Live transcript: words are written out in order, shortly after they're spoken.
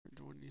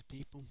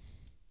people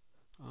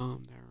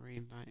that are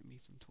re-inviting me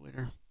from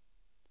Twitter.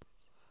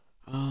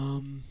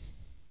 Um,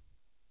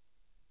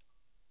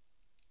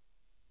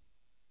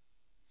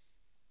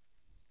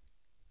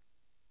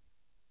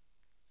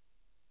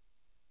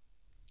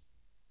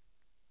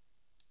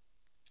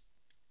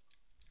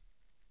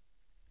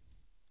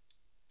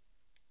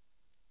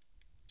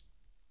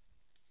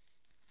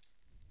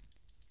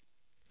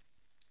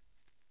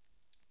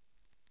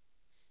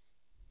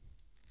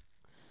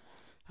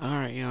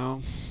 Alright,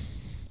 y'all.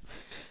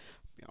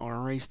 Y'all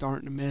already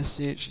starting the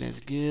message. That's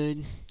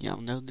good.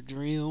 Y'all know the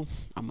drill.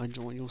 I'm going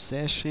to join your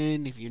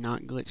session if you're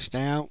not glitched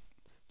out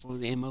for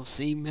the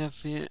MOC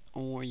method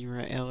or you're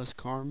at Ellis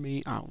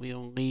Carmi. I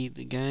will leave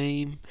the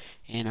game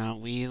and I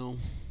will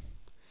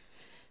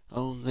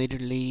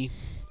literally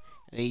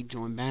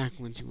join back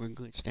once you were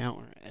glitched out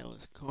or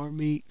Ellis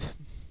Carmi.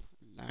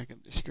 Like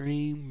up the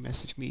stream.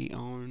 Message me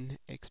on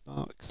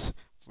Xbox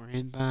for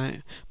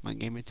invite. My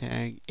gamer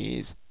tag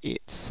is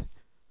it's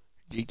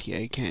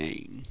GTA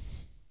Kane.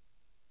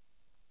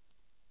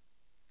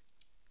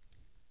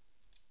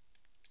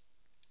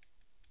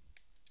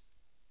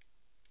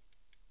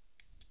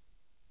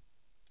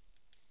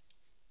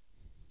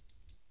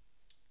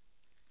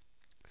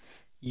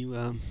 You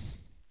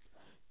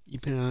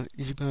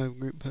did you put a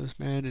group post,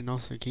 man? And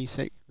also, can you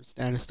set your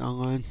status to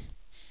online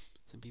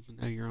so people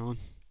know you're on?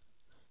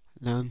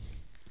 No,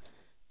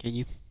 can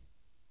you?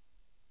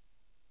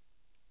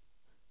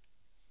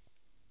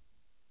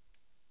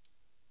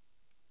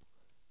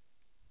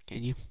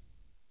 Can you?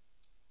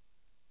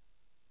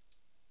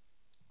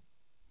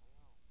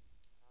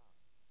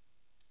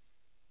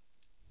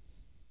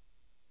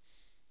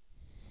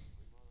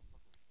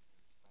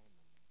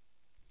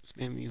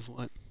 Spam me with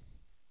what?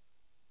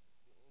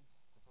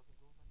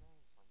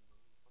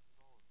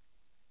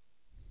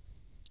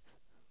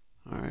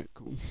 All right,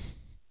 cool.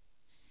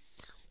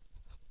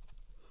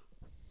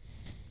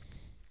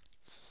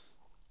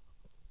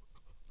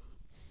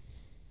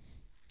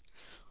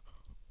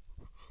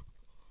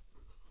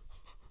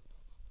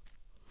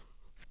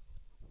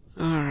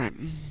 All right.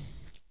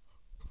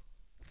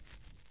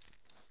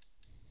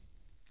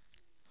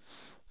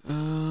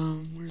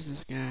 Where's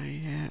this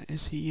guy at?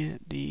 Is he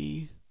at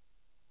the?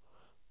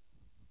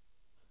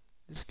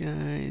 This guy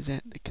is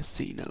at the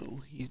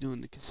casino. He's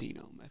doing the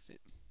casino method.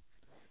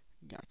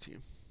 Got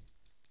you.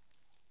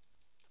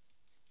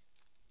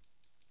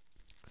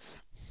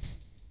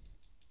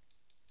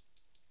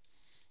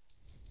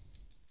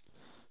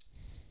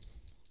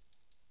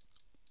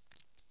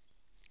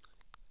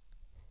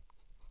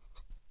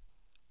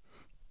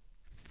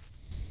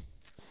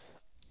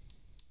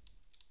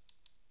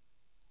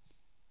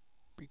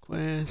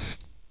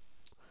 Request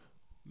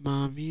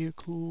my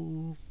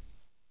vehicle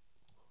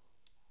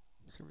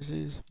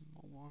services.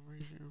 Mobile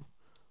ratio.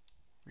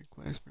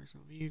 Request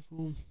personal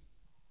vehicle.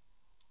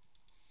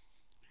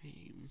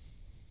 Hey,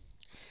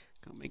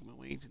 gonna make my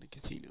way to the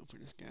casino for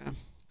this guy.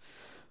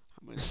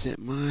 I'm gonna set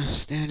my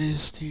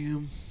status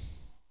to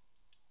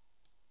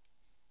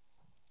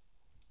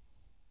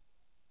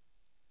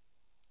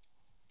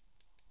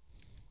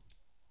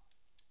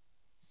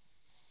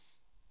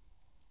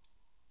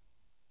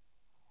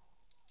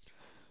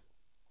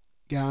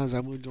guys. I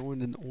will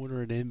join in the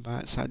order of the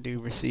invites I do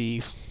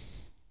receive.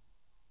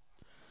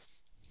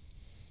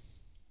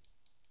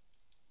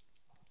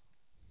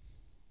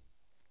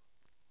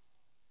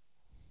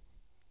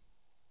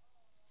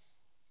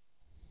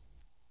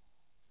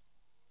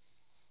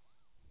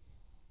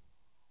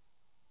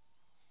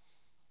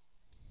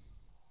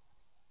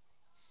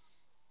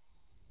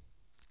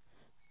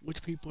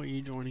 Which people are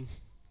you joining?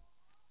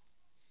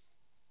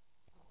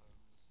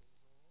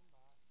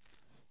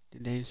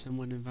 Did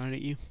someone invited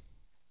you?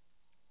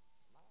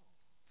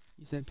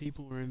 You said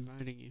people were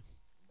inviting you.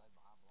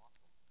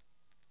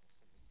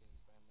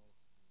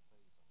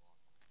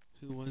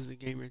 Who was the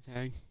gamer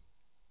tag?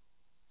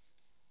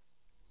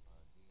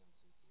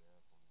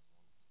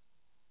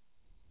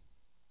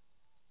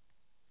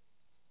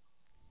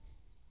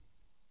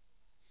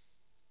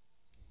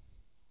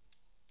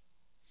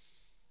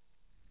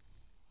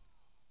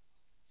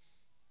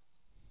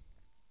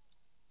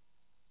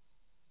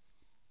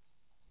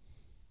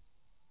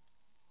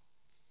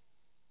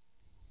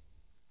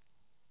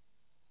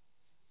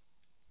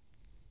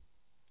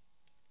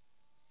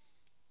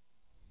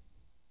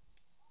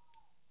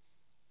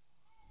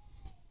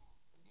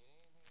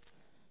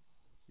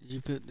 Did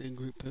you put the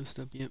group post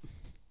up yet?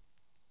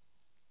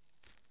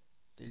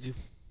 Did you?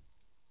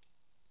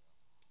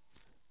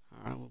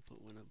 Alright, we'll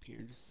put one up here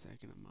in just a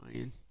second on my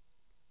end.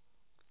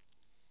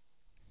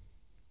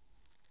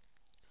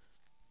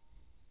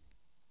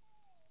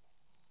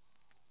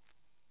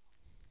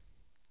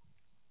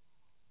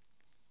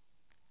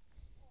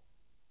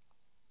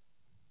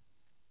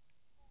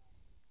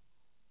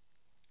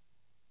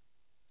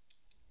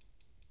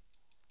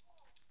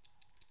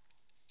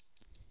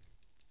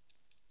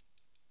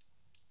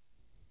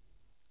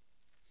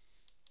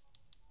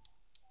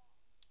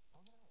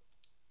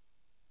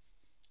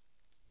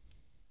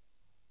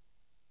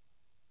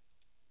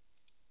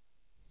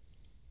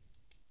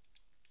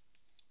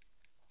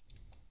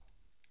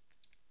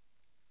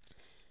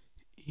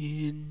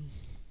 In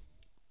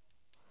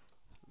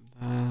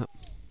that.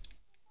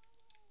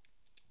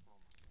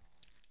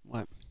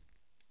 What?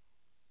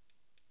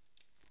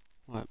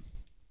 What?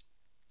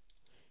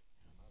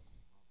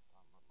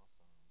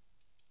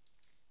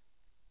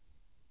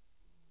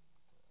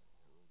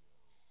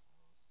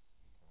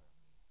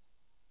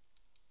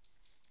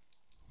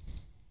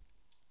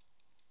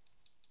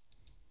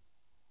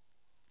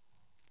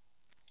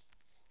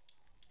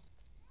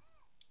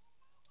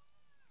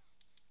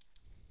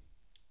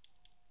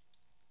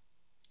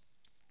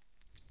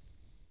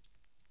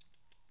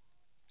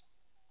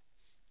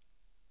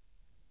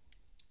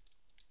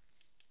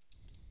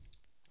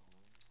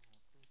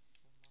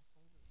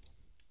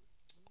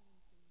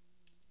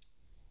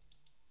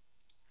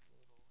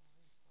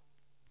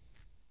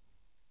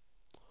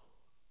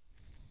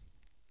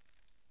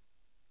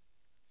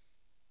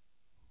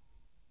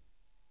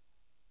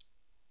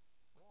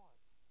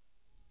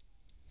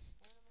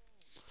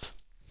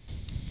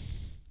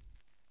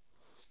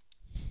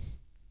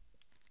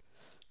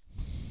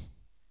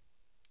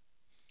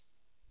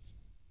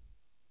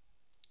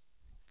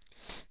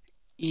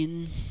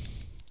 In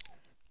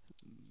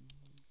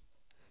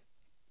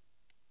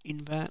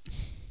invite.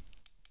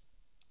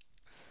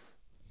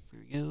 Here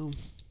we go.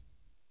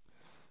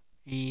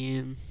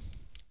 And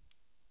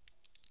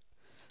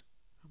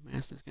I'm gonna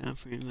ask this guy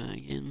for invite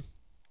again.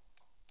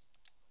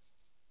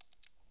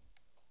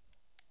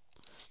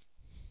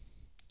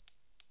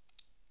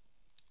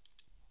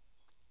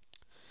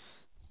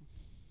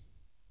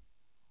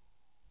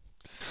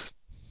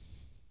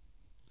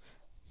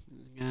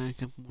 This guy, a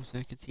couple more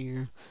seconds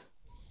here.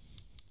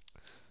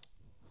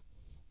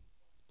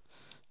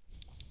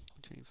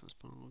 Change my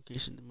spawn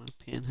location to my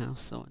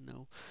penthouse so I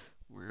know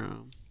where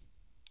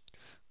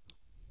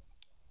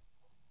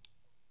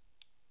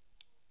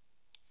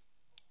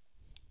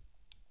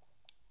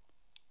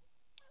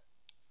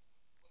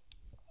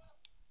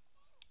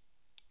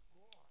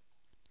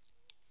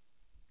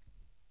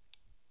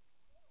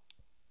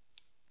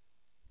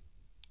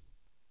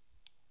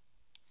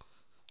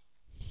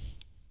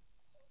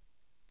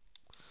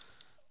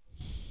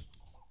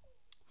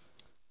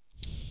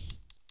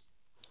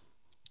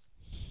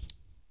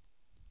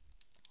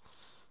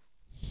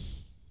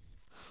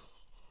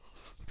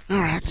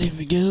Alright, there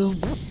we go.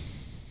 So I'm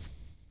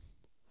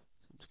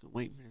just gonna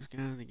wait for this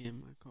guy to get in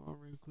my car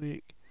real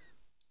quick.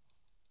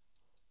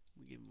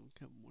 We give him a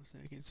couple more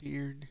seconds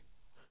here.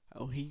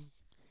 Oh, he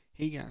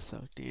got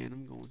sucked in.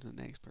 I'm going to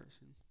the next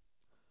person.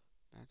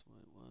 That's what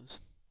it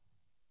was.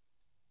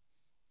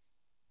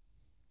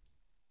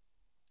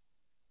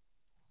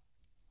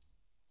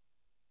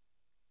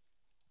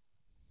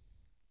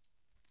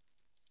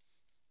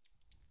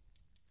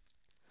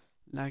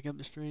 Like up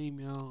the stream,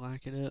 y'all.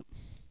 Like it up.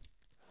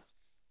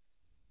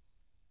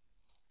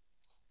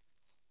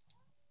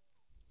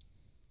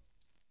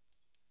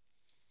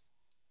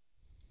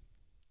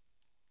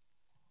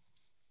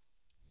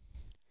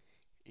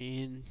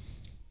 And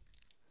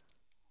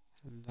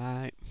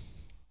invite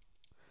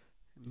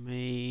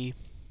me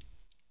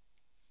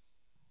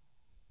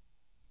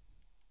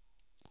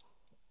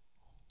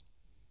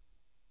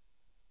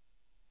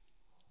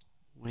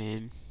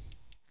when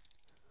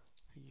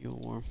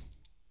you're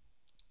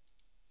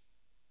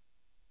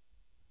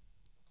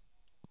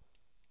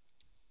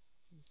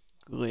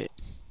good.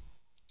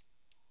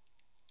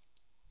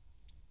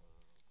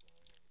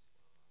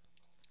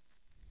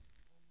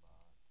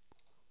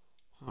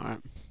 Alright.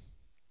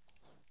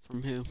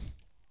 From who?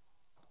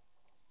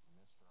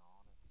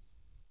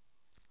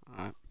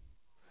 Alright.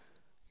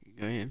 You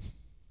go ahead.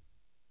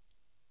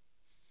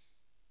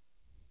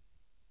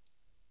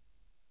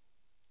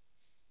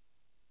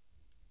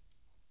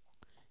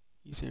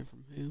 You said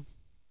from who?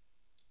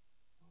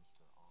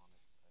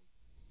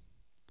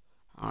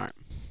 Alright.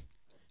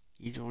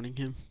 You joining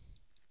him?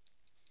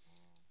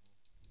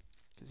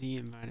 Because he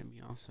invited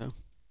me also.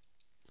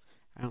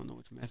 I don't know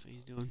which method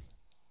he's doing.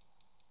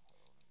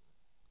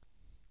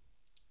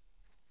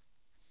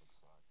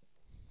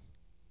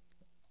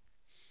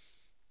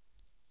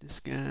 This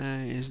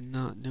guy is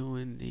not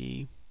doing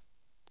the...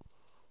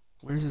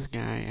 Where's this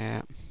guy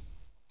at?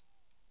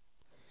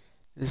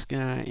 This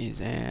guy is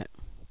at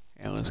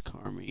Ellis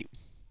Car Meet.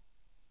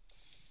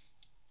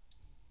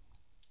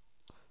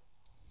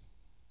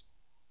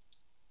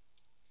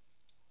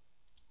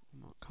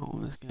 I'm not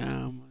calling this guy.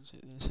 I'm going to say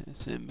this and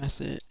send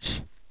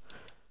message.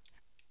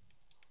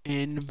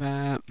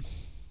 Invite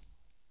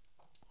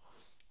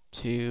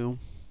to...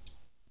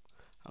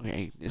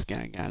 Okay, this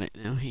guy got it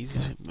now. He's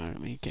just invited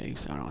me, okay,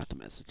 so I don't have to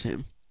message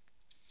him.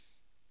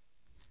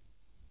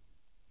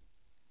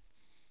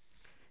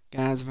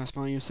 Guys, if I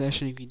spawn your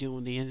session, if you're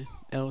doing the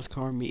Ellis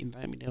Car Meet,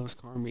 invite me to Ellis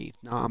Car Meet.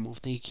 If not, I'm going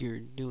to think you're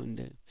doing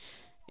the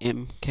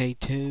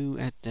MK2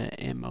 at the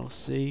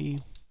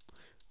MOC.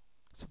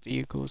 So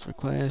vehicles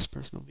request,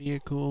 personal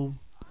vehicle.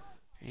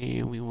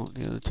 And we want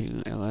the other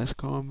two LS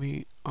Car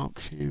Meet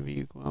option,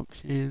 vehicle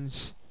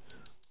options.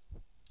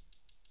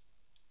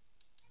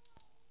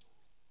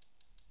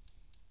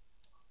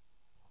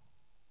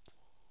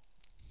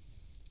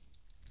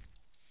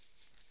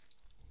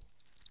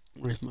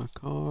 Where's my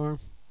car?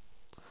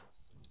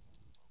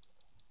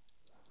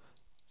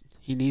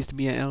 He needs to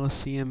be at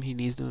LSCM. He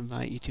needs to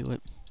invite you to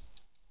it.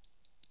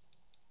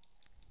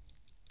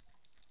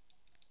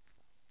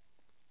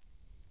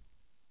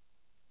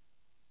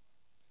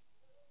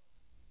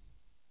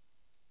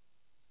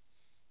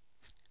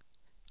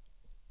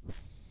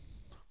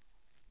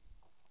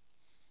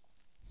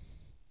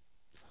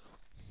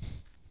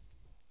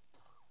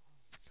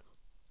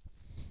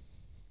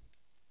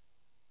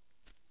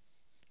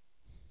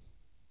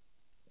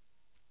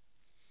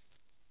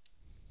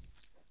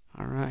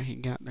 Alright, he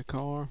got the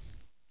car.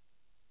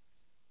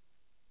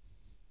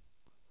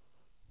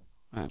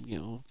 I'm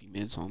getting a few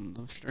minutes on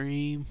the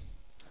stream.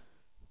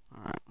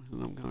 Alright,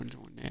 who I'm going to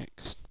join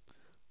next?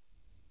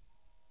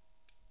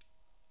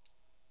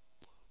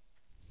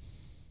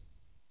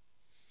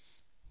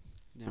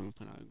 Now I'm going to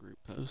put out a group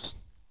post.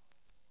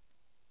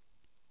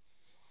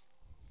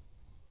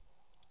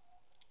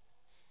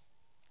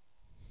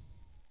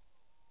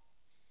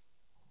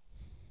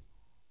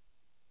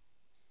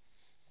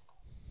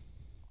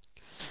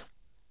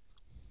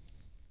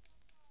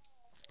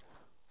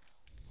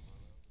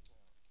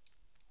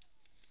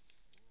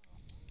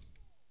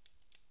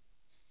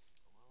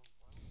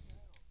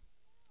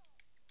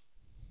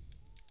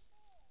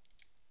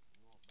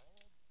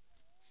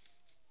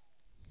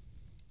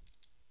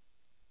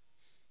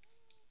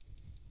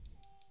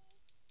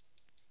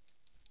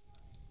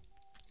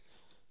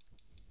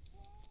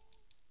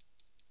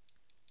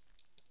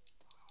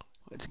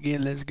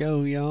 Let's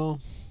go, y'all.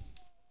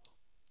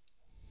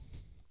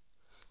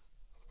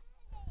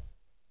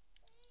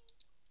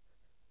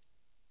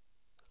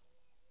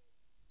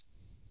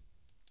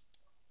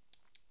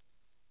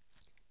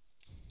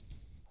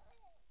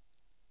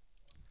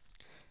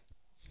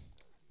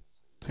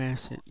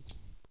 Pass it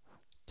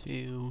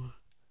to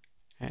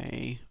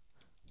a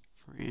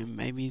friend.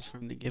 Maybe he's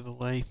from the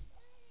giveaway.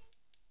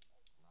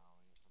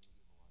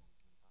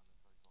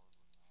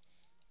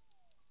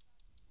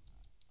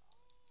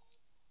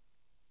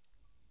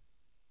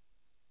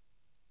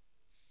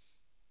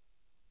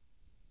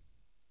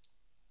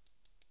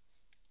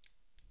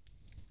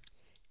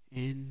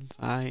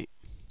 Invite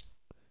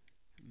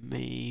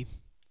me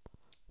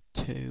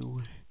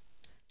to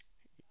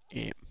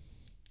it.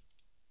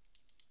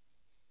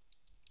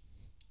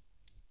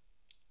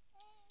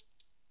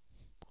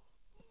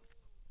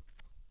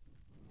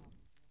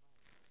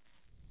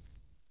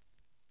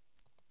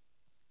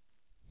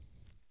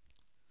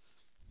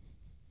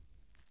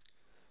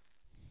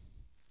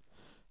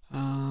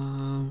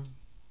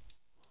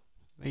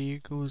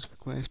 Vehicles,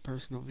 request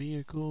personal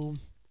vehicle.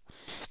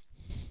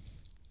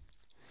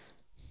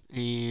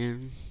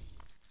 And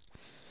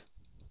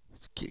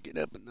let's kick it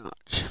up a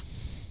notch.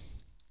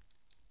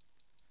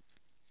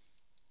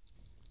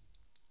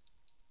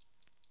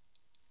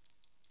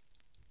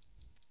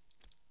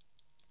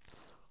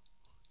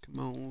 Come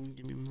on,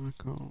 give me my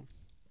call.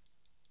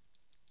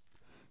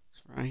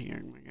 It's right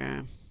here, my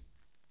guy.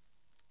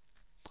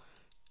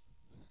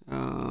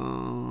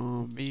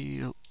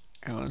 Vehicle,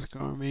 LS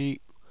car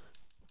meet,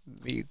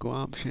 vehicle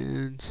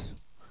options.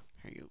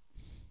 Here you go.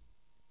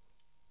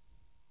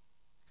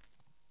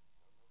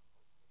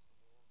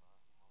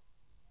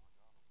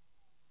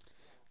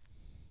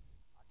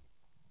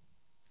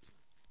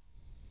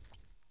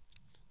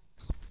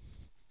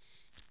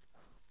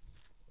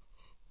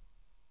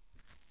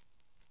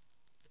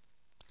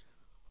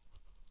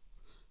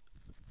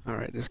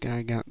 Alright, this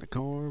guy got the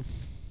car.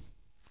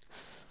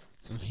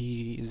 So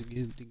he is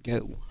good to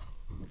go.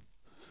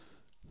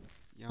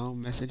 Y'all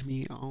message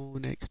me on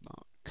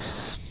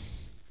Xbox.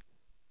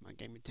 My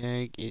gamer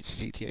tag is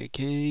GTA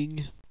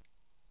King.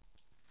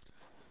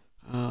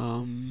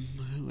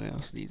 Who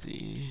else needs to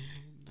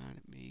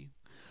invite me?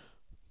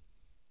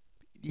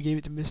 You gave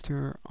it to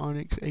Mr.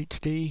 Onyx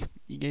HD.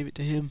 You gave it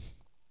to him.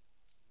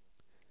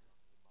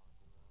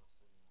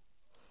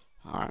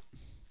 Alright.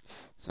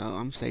 So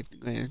I'm safe to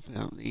go ahead and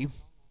put out the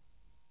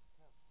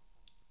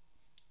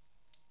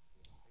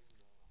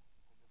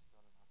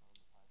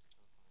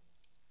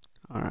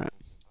alright.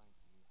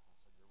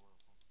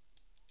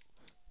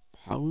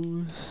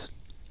 Post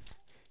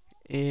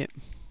it.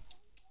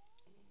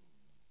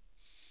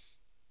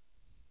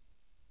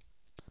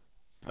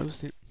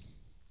 Post it.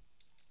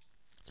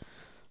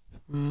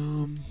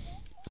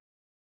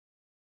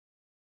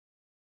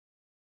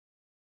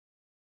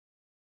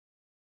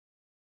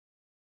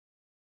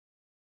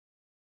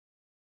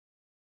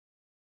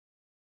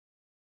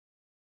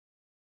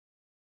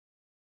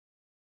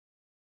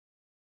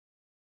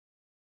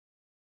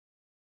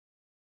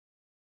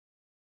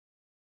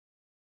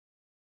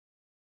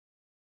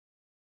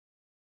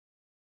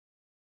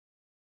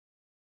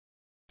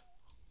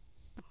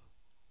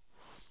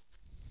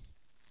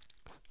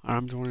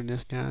 I'm joining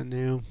this guy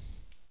now.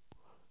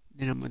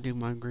 Then I'm gonna do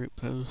my group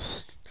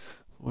post.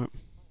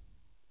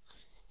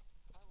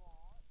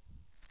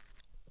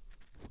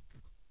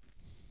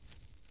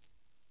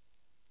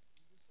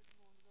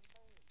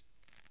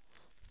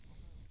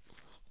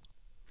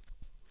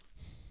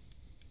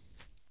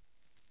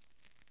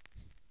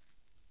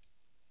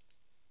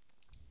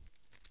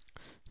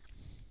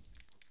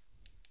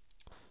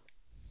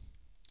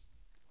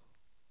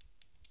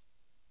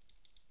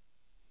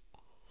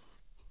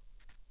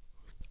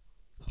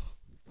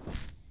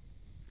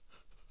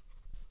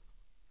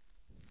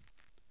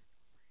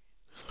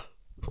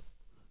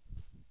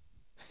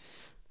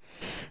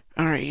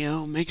 Alright,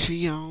 y'all, make sure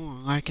y'all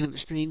are liking up the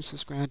stream,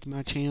 subscribe to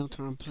my channel,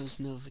 turn on post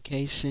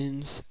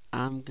notifications.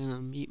 I'm gonna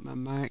mute my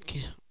mic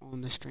on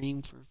the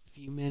stream for a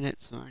few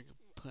minutes so I can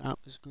put out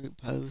this group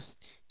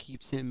post.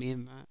 Keep sending me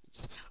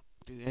invites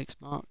through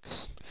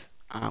Xbox.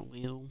 I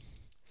will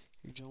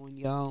join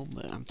y'all,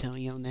 but I'm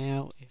telling y'all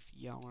now, if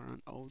y'all are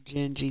on old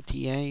gen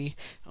GTA,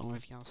 or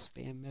if y'all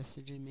spam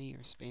messaging me or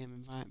spam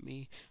invite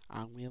me,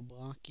 I will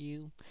block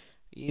you.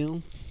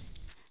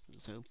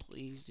 So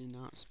please do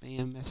not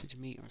spam message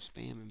me or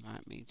spam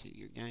invite me to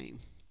your game,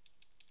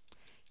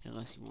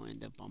 unless you want to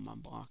end up on my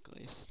block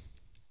list.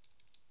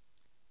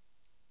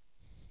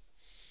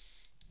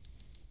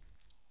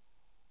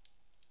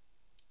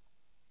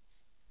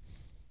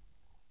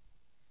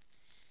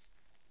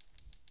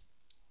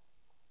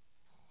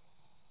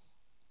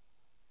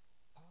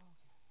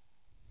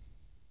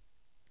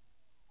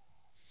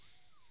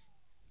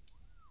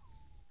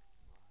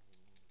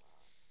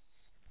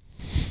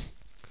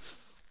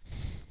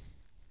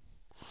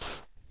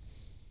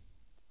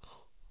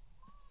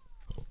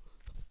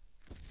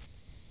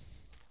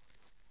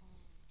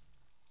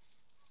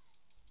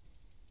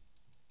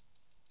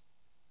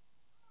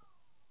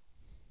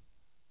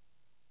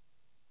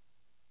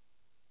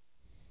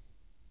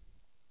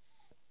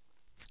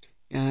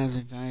 Guys,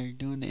 if you're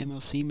doing the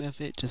MLC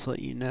method, just let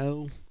you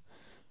know,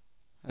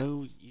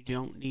 you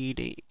don't need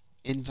a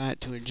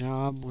invite to a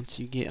job once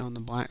you get on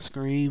the black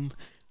screen.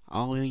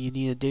 All you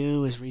need to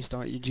do is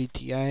restart your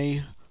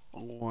GTA,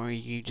 or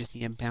you just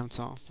need to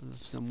bounce off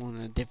of someone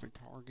in a different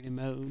targeting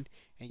mode,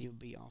 and you'll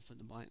be off of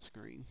the black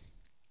screen,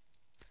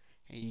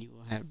 and you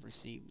will have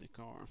received the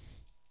car.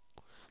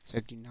 So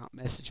do not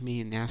message me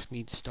and ask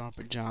me to start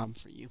a job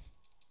for you.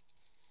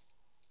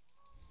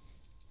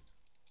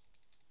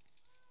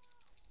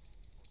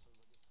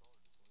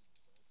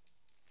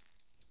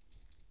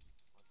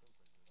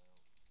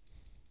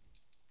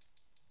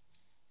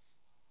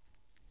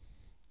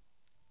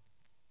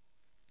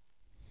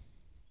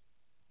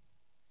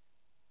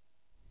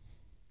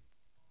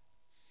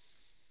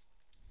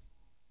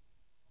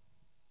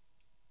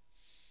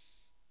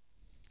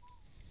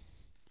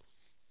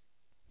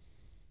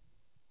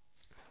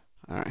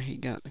 Alright, he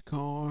got the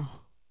car.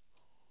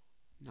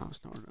 Now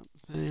started up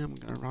the fam.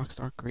 Got a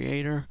Rockstar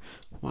Creator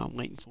while I'm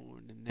waiting for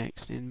the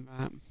next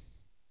invite.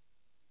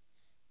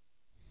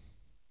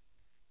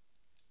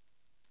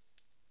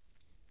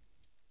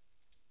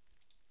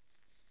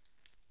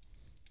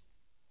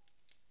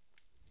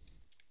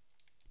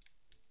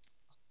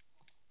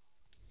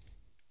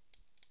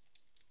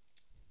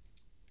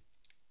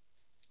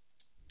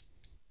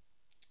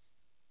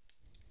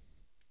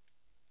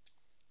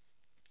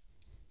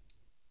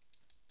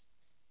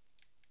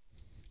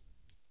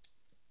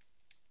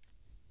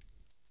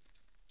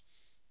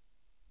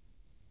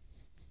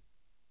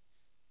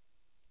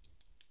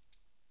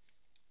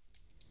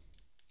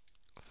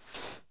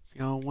 If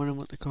y'all wondering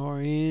what the car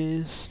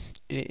is,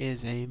 it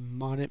is a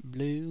modded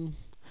blue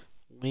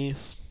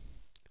with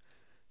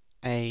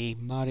a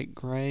modded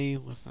gray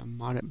with a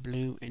modded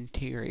blue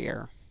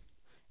interior.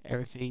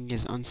 Everything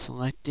is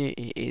unselected.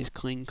 It is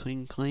clean,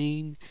 clean,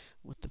 clean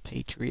with the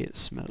Patriot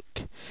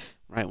smoke.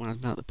 Right when I was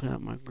about to put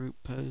up my group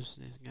post,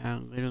 this guy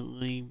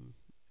literally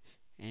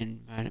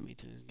invited me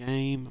to his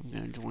game. I'm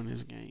going to join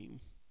his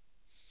game.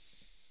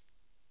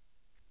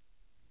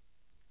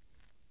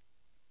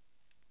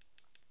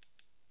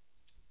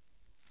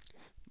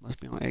 Must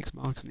be on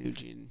Xbox New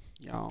Gen.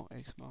 Y'all,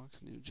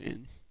 Xbox New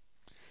Gen.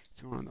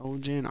 If you're on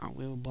old gen, I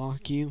will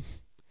block you.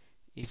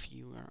 If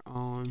you are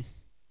on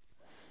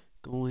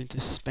going to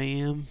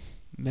spam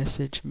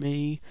message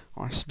me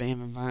or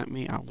spam invite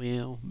me, I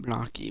will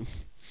block you.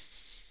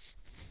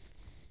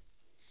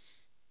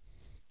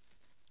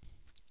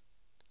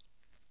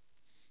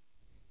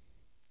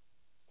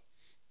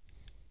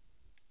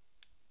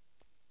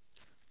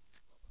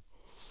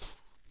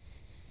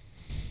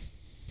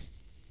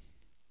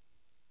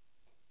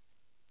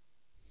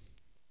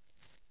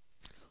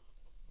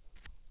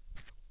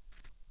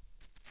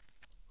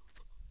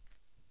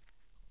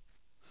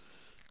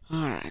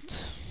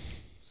 Alright.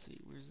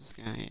 See, where's this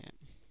guy at?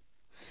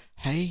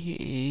 Hey,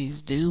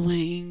 he's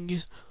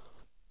doing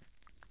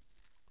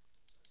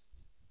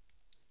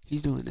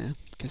the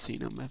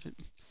casino method.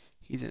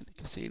 He's at the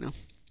casino.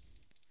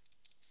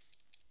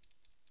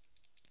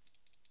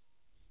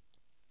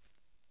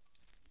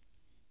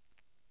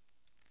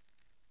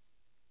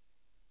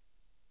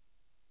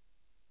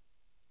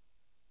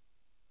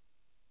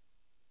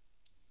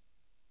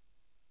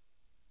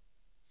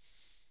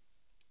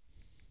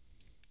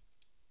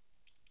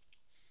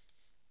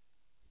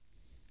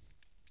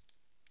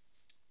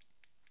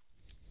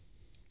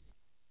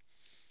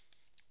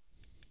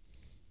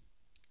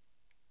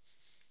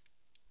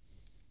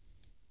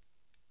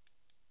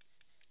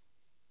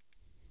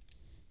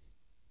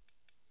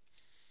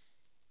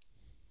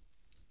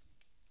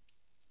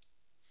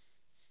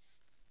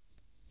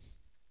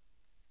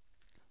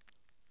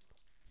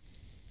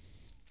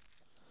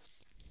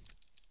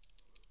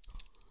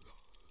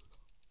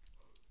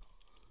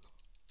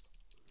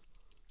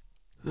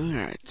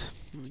 Alright,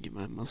 let me get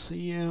my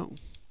MLC out.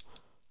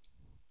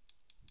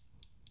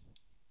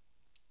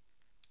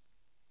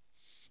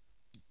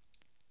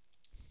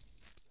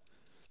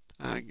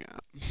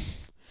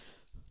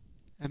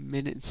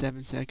 in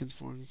 7 seconds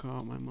before I can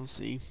call my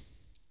MLC.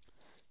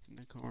 And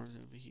the car is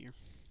over here.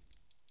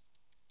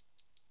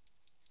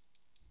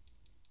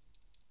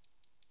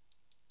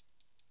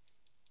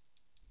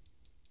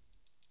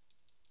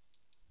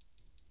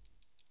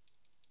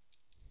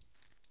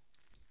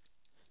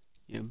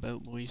 Yeah,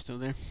 boat boy, you still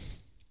there?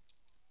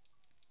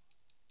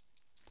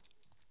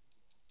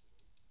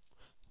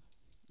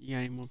 You got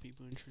any more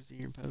people interested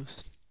in your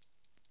post?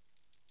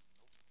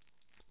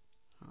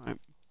 Alright.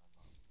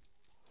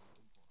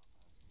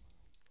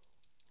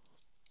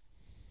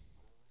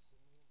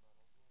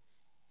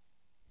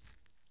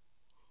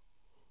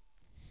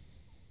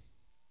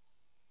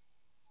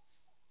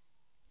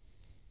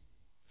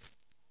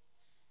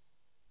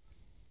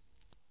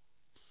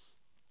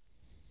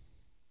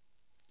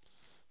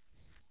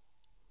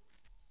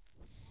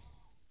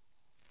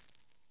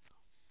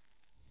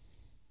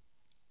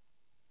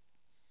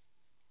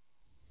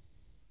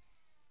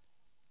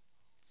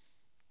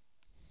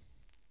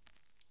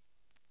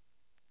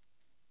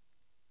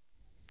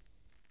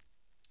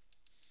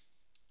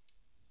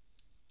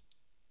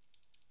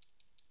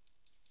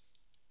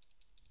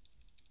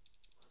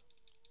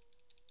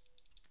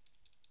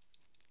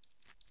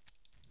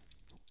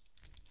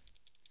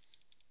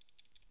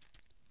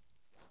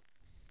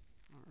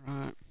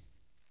 Alright.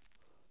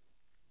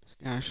 This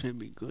guy should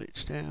be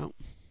glitched out.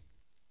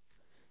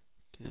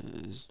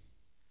 Because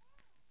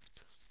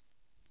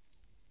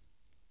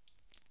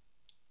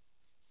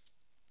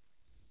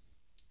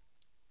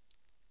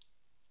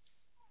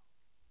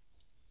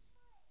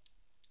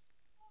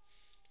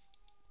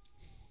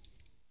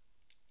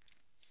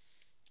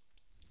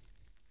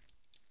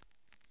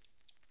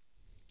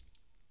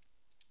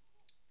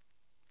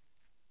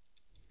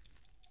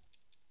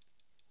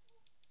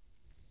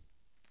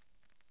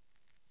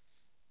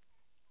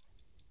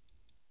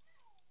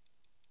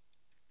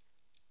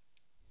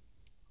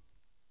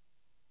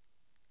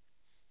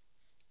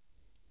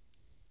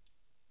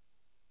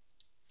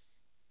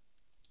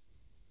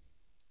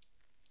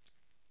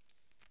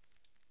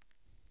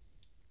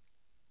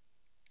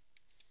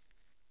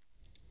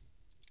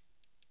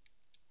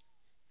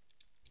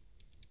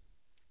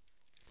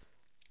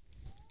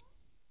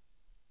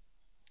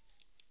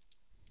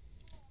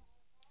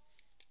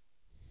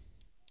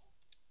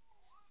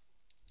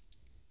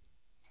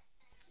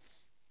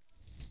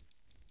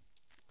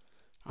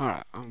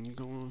alright, I'm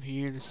going over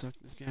here to suck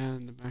this guy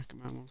in the back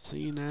of my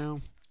MLC now.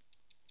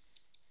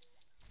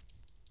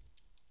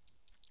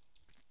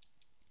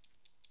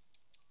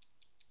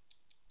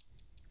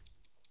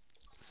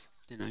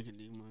 Then I can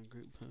do my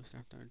group post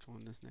after I join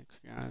this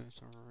next guy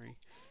that's already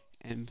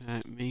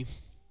impact me.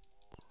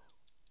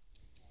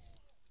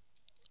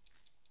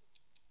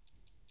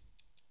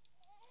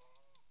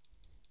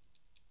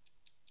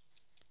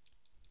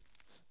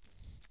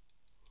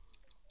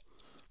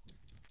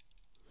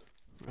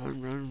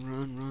 Run, run,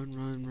 run, run,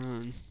 run,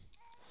 run.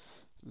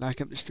 Like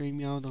up the stream,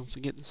 y'all. Don't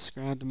forget to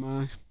subscribe to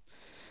my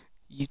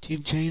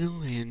YouTube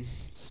channel and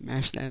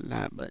smash that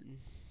like button.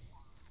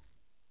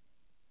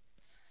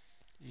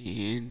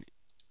 And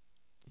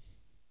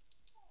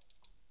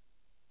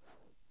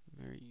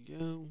there you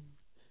go.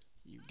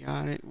 You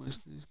got it. What's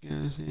this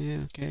guy say?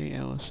 Okay,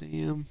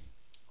 LSM.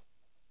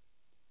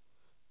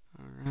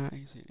 Alright,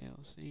 he said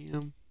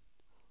LSM.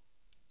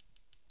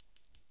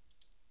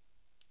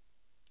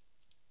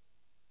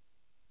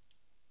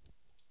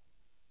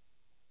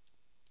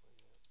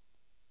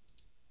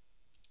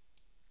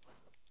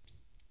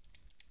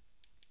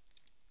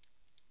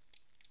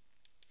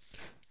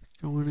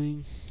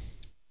 Joining.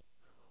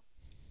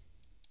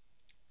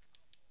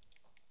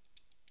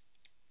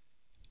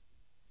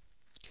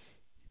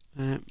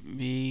 That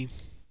me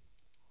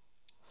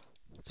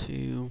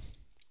to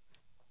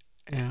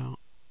LSM.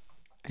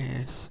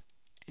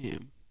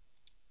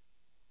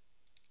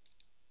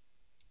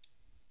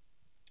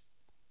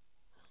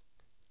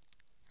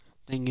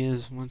 Thing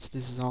is, once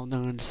this is all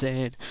done and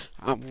said,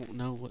 I won't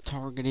know what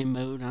targeting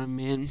mode I'm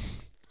in.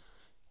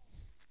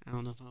 I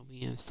don't know if I'll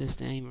be in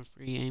assist aim or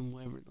free aim,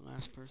 whatever the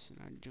last person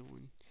I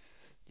joined.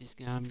 This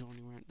guy I'm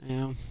joining right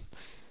now,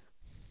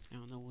 I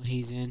don't know what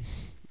he's in,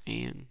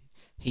 and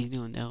he's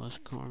doing the LS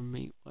car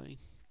way.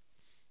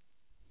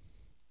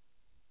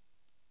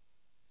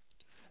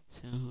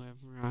 So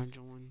whoever I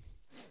join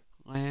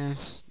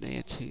last,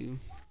 they too.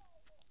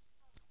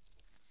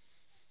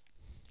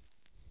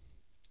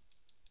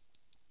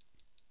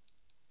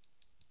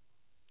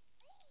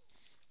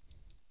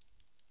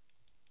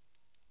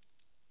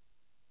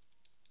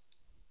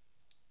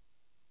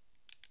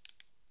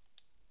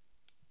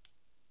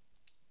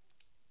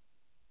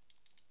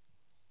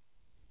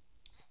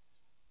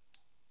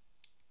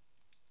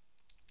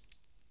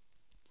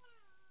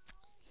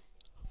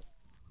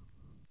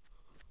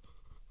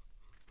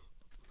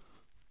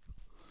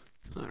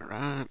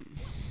 Alright.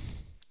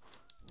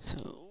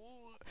 So,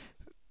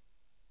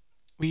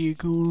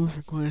 vehicles,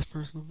 request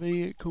personal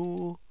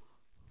vehicle,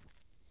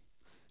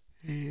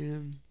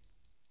 and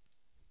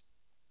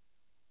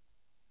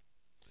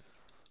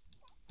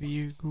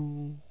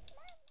vehicle.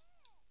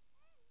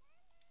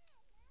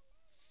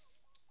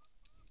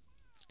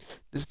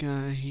 This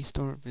guy, he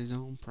started his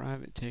own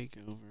private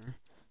takeover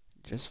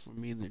just for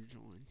me to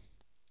join.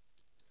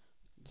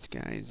 This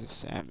guy is a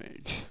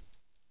savage.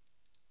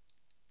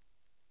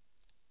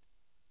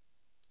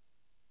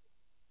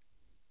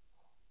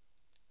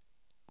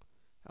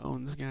 Oh,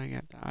 and this guy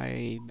got the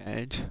IA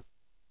badge.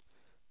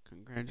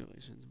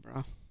 Congratulations,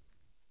 bro.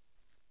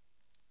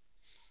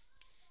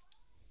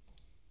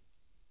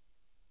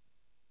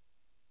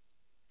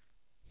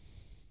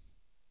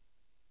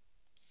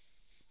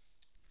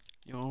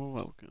 You're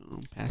welcome.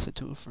 Pass it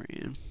to a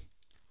friend.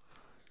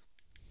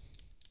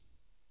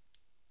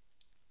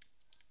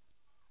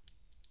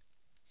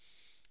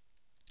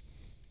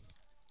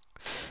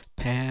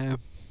 Pass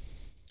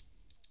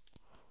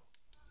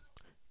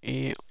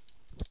it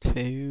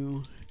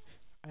to a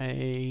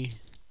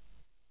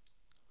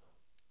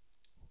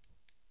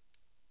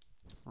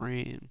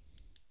friend.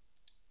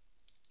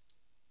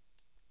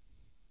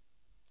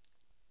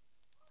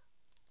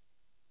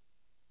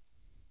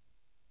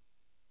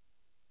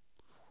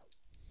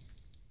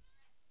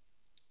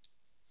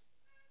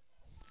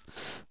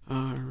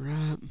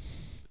 Alright.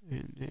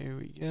 And there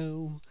we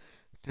go.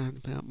 Time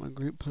to put out my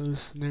group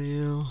posts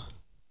now.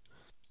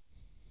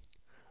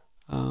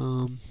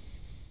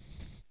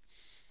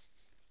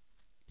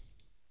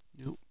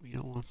 Nope, we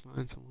don't want to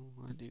find someone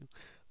we want to do.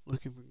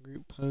 Looking for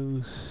group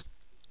posts.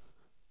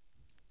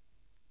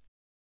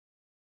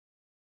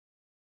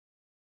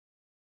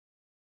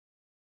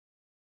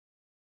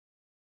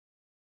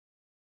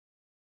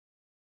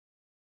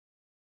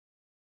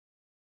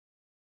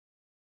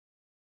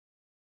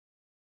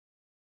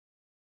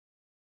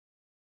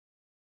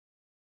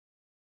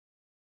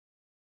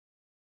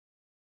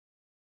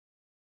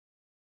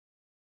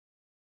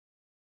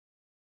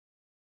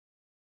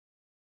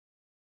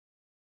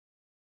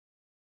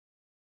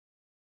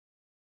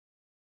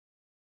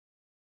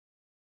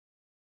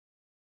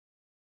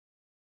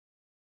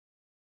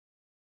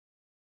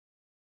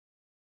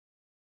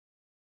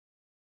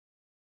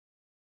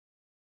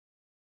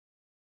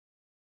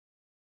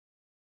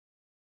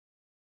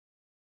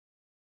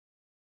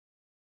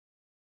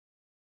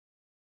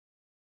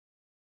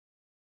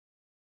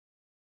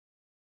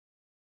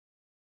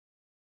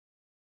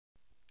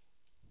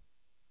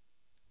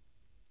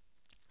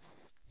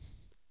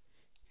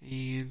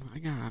 And I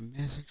got a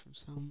message from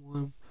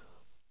someone.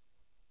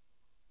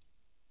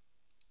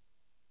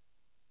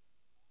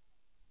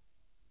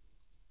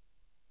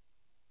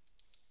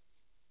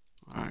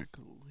 Alright,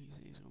 cool. He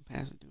said he's going to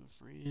pass it to a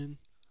friend.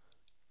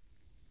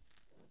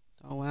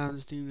 Oh wow,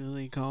 this dude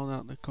really called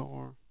out the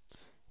car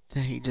that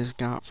he just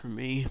got from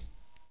me.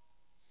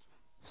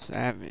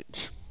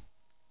 Savage.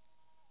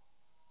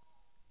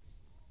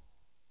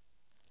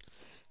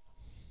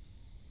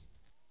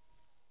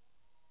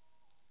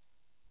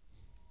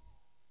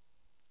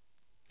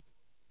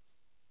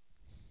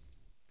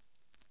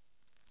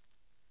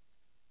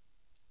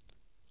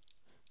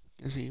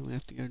 Guess he will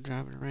have to go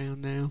drive it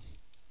around now.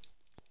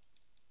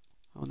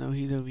 Oh no,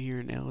 he's over here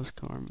in Ella's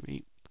car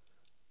meet.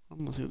 I'm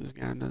gonna see what this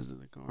guy does to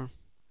the car.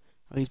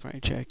 Oh, he's probably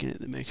checking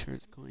it to make sure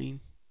it's clean.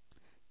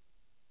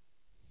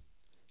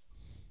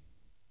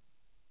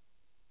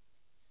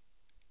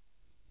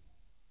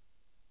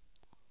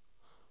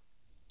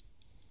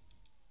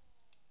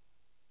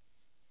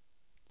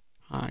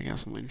 I got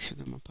some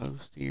interested in my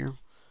post here.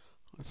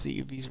 Let's see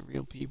if these are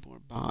real people or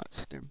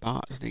bots. They're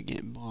bots, they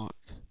get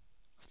blocked.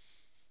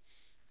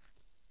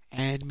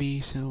 Add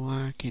me so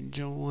I can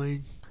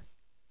join.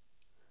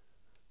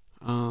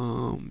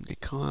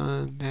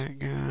 Decline that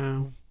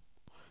guy.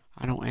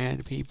 I don't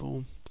add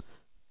people.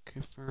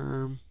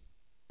 Confirm.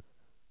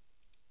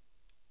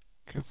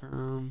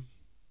 Confirm.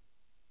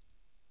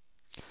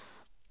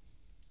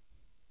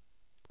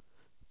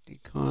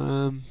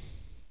 Decline.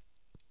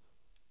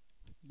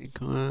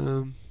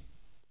 Decline.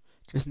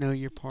 Just know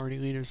your party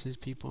leaders is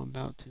people I'm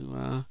about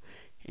to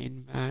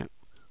invite.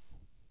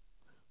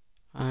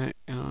 Alright,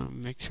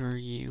 make sure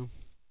you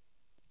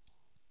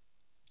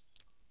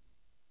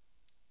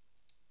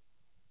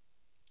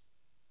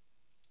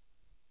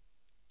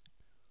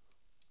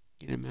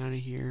get them out of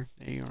here.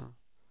 They are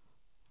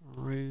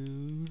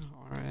rude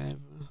or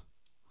ever,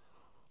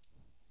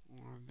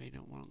 or they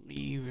don't want to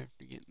leave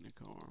after getting the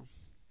car.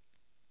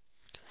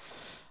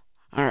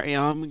 Alright,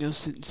 y'all, I'm gonna go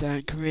sit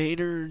inside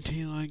Creator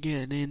until I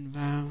get an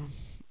invite.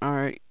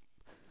 Alright,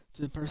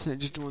 to the person that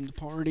just joined the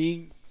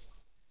party,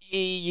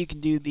 you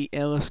can do the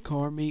Ellis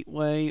Car Meet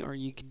way, or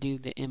you can do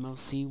the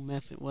MOC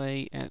method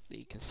way at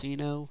the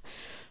casino.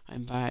 I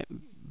invite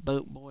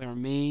Boat Boy or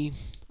me.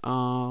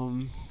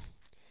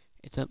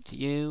 It's up to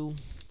you.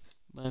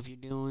 But if you're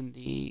doing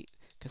the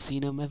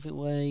casino method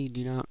way,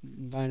 do not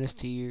invite us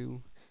to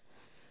you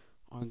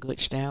or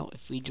glitched out.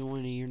 If we join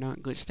and you're not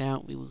glitched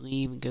out, we will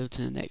leave and go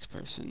to the next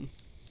person.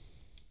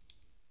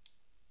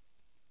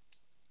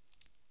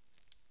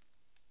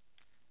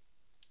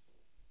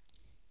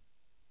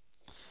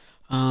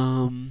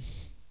 Um,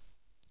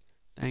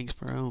 thanks,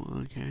 bro.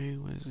 Okay,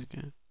 what is it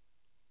go?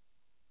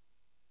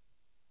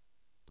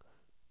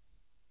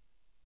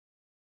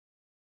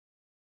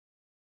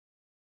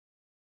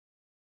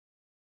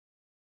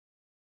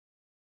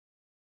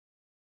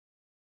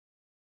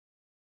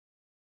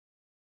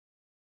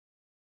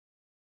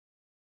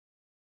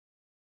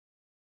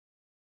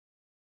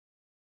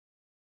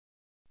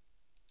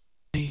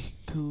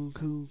 Cool,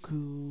 cool,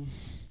 cool.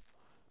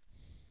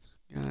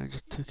 I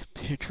just took a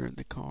picture of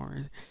the car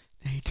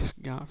that he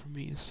just got from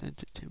me and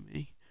sent it to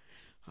me.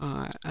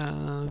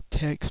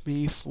 Text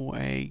me for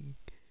a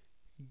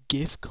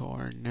gift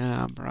card.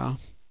 Nah, bro.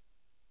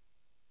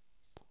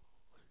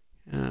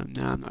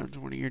 Nah, I'm not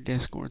joining your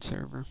Discord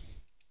server.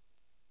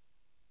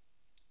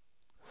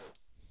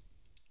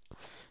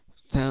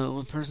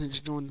 So, the person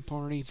just joined the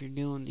party. If you're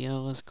doing the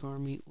LS car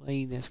meet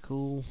way, that's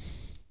cool.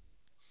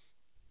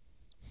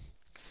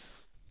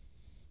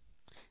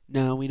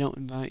 No, we don't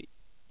invite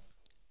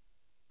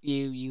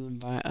you. You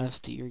invite us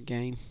to your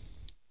game.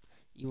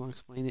 You want to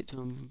explain it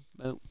to him,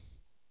 Bo?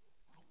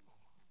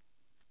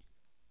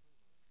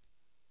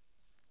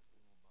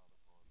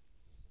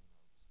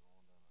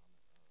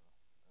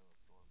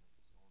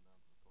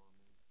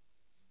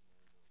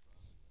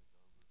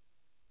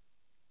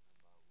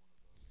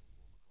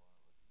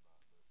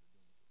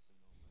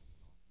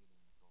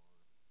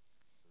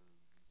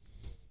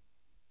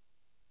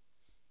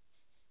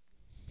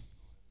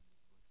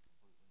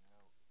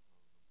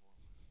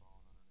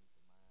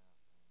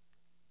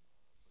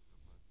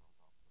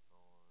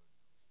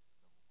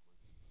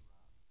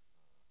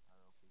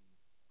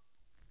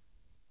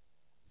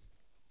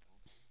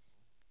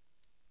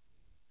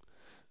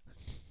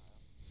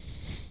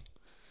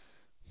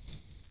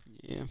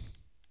 Yeah.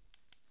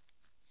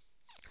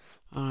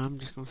 I'm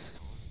just gonna.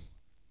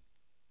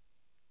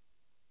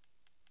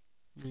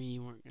 No,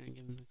 you weren't gonna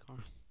give him the car.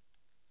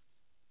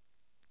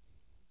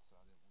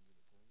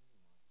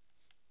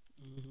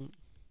 hmm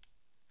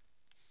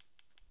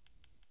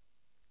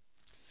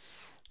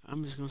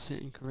I'm just gonna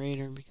sit in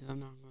creator because I'm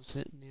not gonna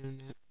sit in the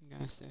internet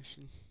guy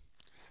session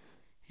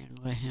and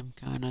let him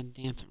kind of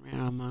dance around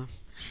on my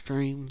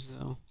stream.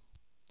 So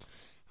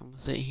I'm gonna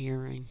sit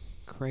here in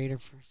creator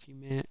for a few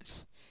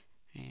minutes,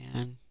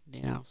 and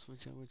then I'll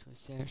switch over to a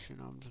session.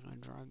 I'm just gonna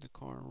drive the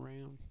car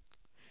around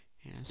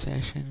in a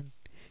session,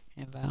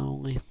 if I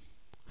only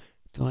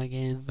do I get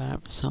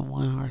invited for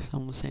someone or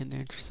someone saying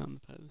they're interested on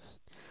the post.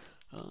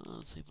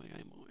 Let's see if I got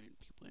any more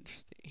people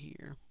interested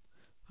here.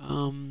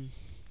 Um,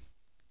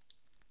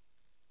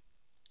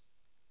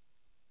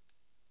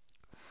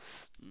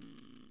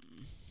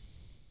 mm,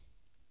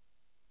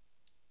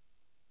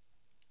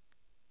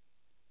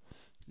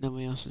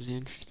 Nobody else is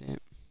interested,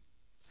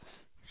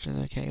 which is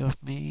okay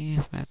with me.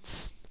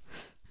 That's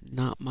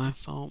not my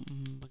fault.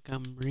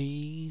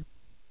 Montgomery.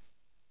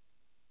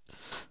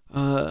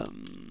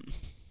 Um,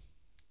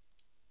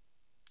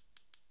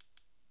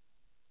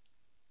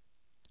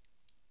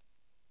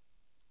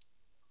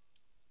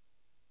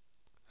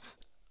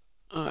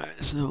 Alright,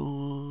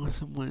 so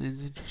someone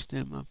is interested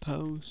in my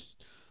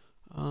post.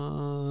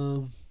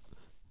 Um,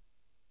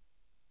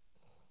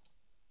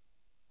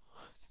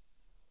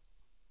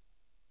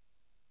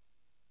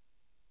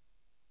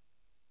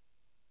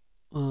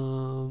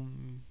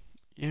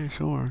 yeah,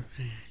 sure.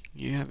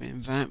 You have an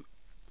invite.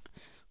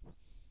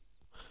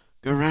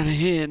 Go right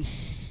ahead.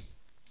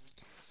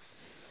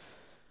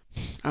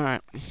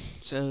 Alright,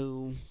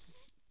 so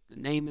the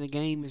name of the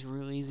game is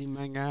real easy,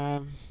 my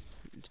guy.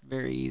 It's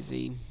very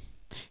easy.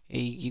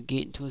 You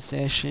get into a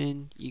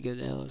session, you go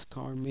to Ellis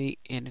Car Meet,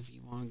 and if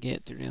you want to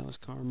get through the Ellis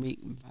Car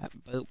Meet,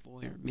 invite Boat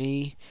Boy or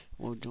me.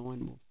 We'll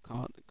join, we'll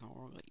call it the car,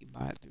 we'll let you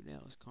buy it through the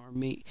Ellis Car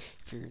Meet.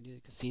 If you're going to do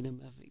the casino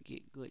method,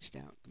 get glitched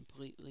out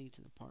completely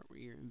to the part where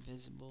you're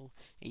invisible,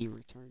 and you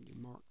return your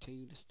Mark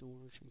II to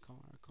storage and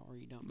call it a car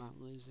you don't mind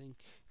losing,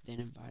 then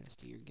invite us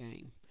to your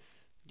game.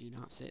 Do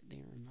not sit there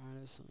and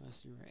invite us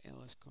unless you're at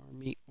Ellis Car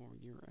Meet or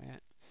you're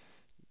at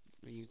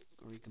or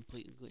you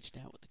completely glitched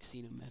out with the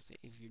casino method.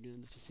 If you're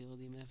doing the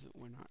facility method,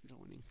 we're not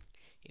joining.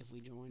 If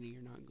we join and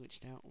you're not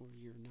glitched out or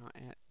you're not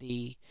at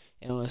the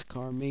LS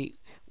car meet,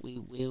 we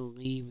will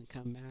leave and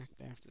come back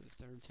after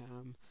the third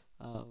time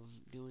of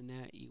doing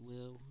that. You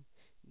will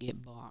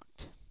get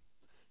blocked.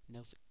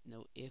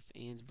 No ifs,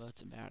 ands,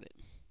 buts about it.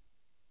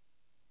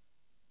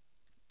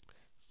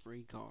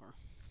 Free car.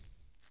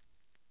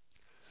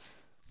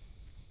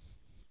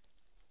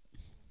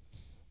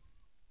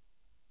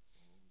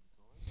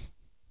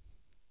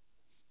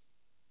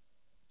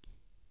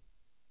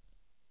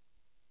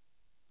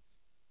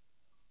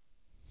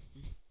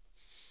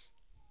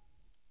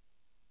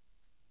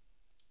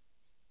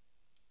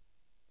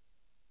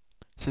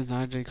 Since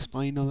I just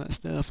explained all that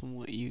stuff and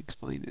what you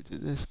explained it to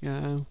this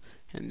guy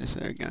and this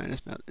other guy that's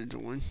about to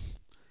join.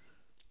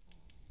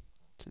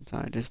 Since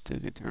I just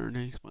took a turn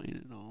to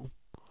explain it all.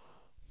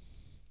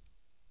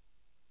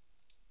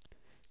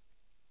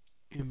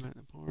 Invite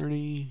the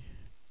party.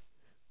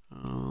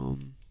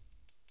 Um,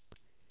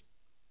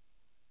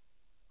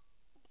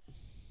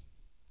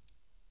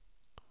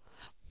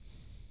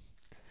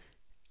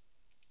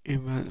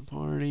 Invite the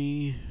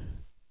party.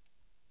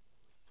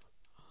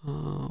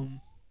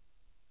 Um,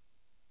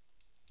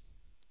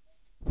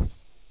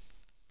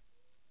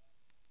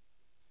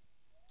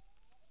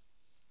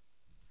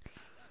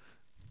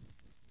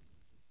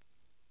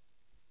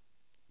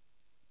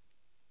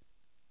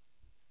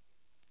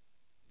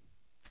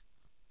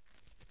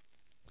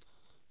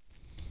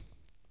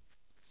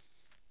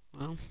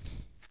 well,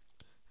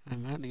 I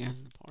invited the guys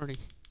to the party. party.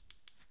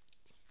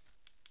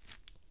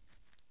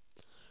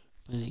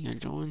 Is he gonna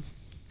join?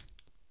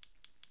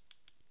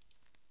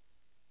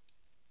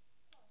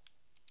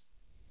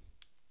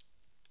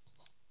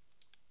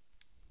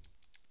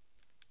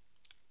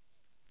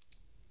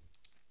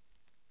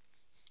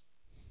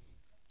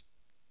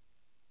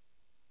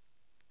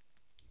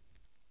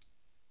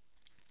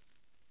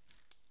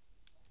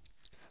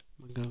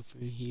 I'm gonna go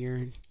through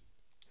here.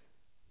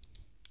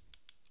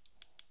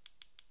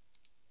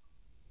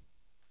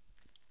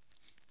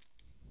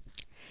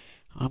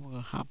 I'm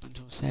gonna hop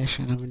into a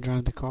session. I'm gonna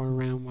drive the car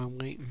around while I'm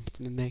waiting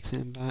for the next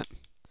invite.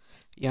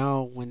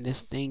 Y'all, when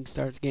this thing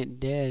starts getting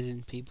dead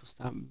and people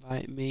stop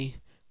inviting me,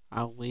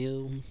 I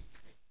will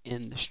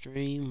end the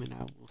stream and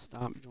I will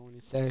stop joining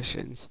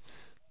sessions.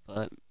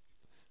 But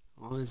as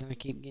long as I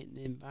keep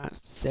getting invites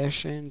to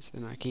sessions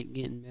and I keep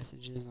getting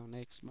messages on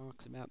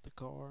Xbox about the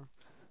car,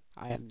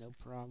 I have no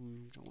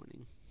problem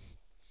joining.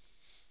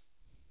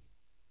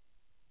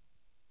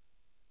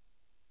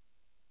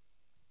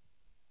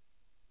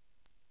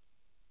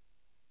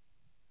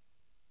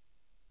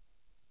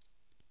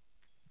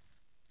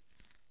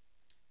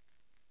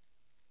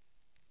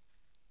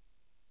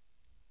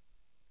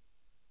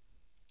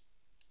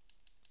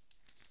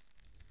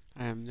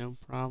 I have no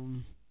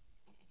problem.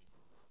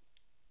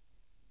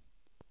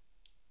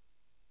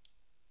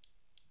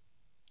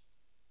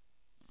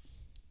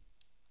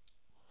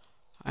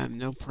 I have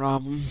no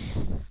problem.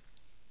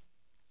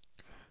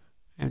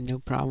 I have no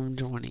problem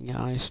joining,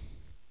 guys.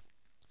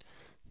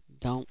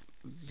 Don't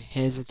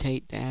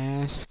hesitate to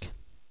ask.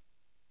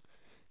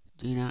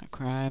 Do not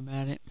cry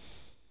about it.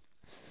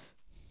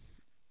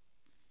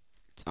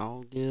 It's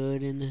all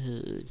good in the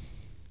hood.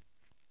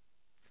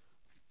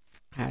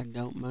 I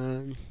don't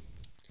mind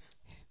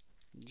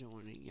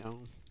joining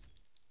y'all.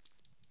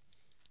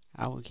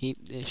 I will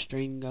keep this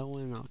stream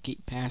going. I'll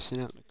keep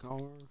passing out the car.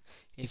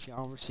 If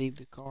y'all received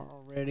the car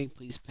already,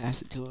 please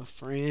pass it to a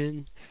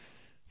friend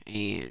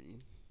and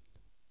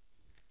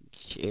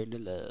share the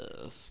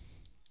love.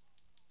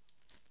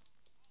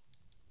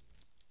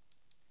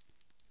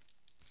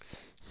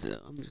 So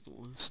I'm just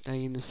going to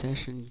stay in the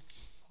session,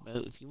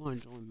 but if you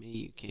want to join me,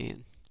 you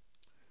can.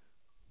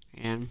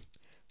 And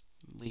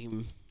we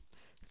can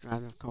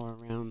drive the car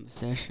around the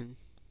session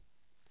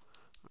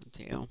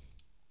until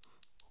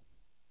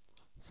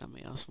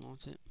somebody else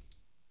wants it.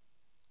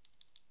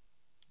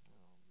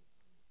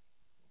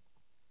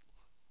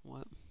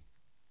 What?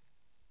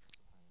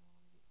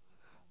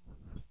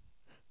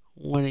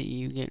 What are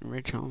you getting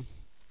rich on?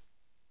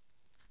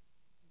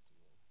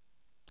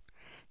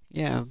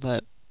 Yeah,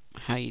 but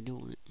how you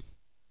doing it?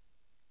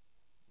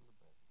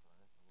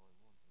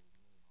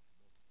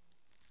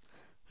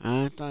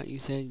 I thought you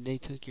said they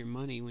took your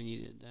money when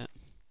you did that.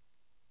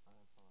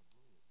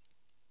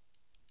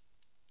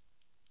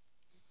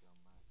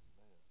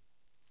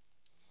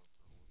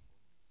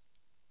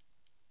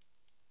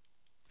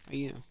 Are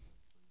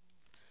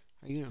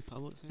you in a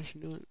public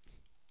session doing it?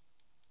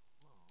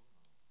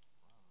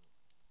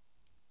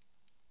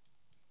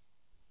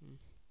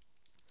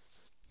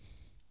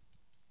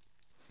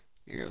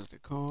 Here goes the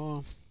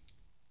call.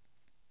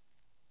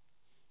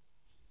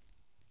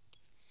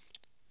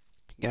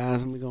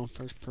 Guys, I'm gonna go in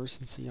first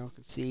person so y'all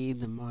can see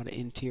the mod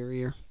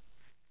interior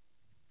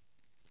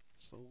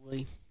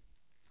fully.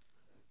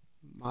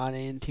 Mod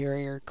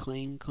interior,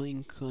 clean,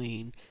 clean,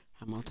 clean.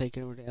 I'm gonna take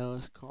it over to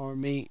Ellis Car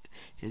Meet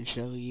and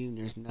show you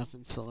there's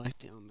nothing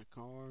selected on the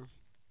car.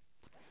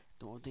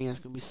 The only thing that's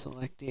gonna be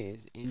selected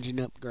is engine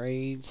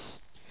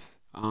upgrades.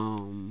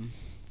 My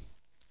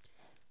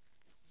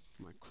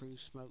crew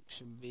smoke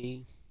should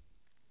be,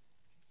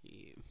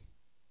 yeah,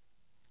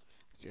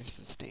 just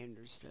the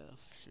standard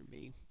stuff should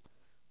be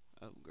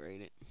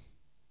upgraded.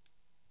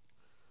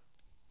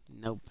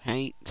 No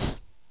paint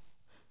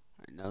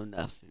or no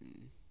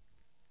nothing.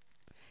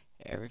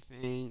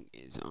 Everything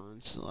is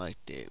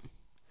unselected.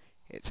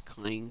 It's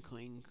clean,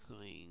 clean,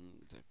 clean.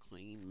 It's a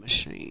clean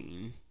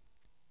machine.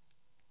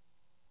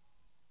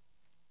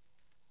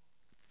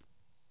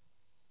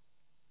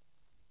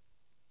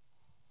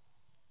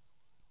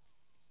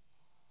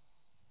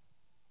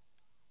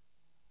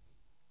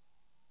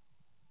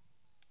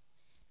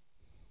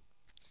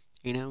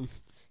 You know,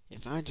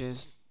 if I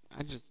just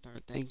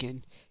start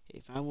thinking,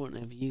 if I wouldn't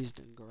have used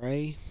the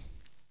gray,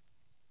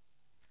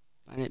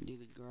 if I didn't do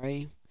the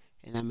gray,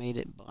 and I made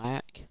it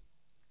black,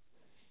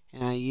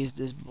 and I used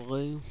this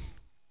blue,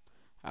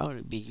 I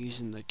would be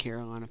using the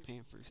Carolina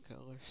Panthers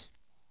colors.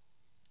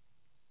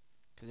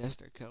 Because that's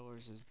their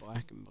colors is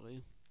black and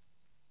blue.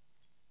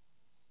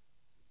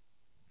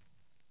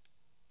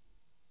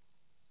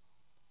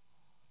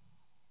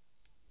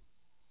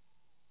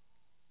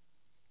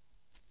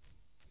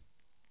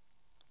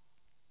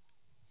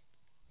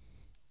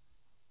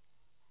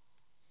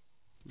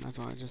 That's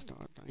what I just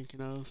started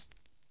thinking of.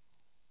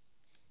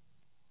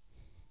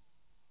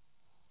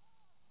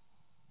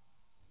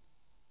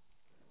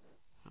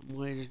 I'm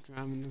really just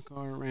driving the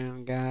car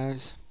around,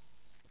 guys.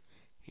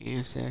 In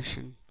a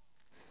session.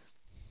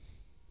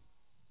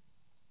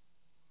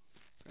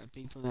 For the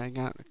people that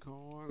got the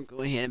car,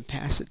 go ahead and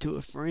pass it to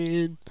a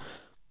friend.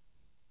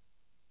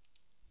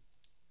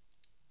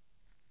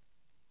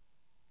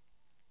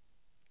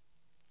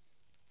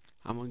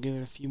 I'm gonna give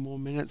it a few more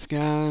minutes,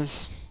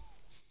 guys,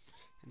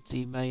 and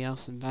see if anybody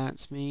else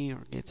invites me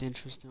or gets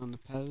interested on the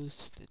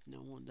post. If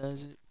no one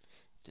does it,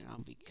 then I'll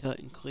be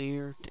cutting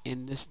clear to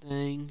end this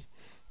thing.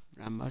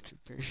 But I much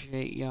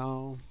appreciate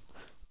y'all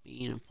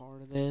being a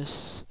part of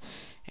this.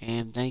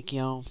 And thank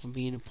y'all for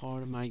being a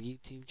part of my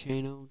YouTube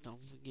channel.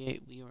 Don't forget,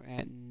 we are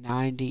at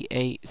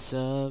 98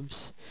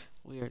 subs.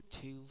 We are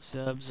 2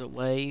 subs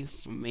away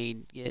from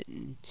me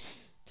getting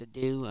to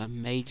do a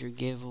major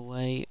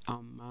giveaway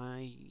on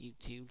my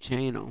YouTube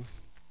channel.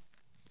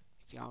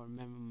 If y'all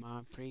remember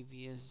my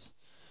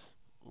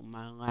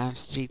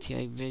last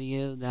GTA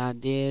video that I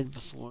did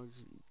before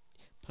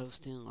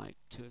posting like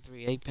 2 or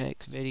 3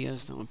 Apex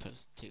videos. I'm gonna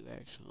post 2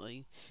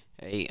 actually.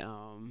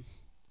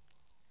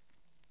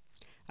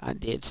 I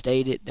did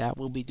state it that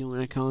we'll be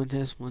doing a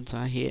contest once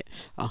I hit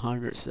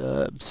 100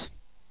 subs.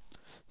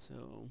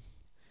 So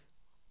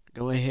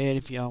go ahead,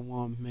 if y'all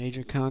want a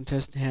major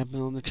contest to happen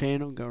on the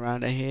channel, go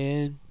right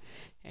ahead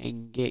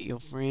and get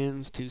your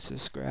friends to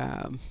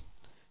subscribe.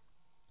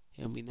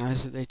 It'll be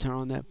nice if they turn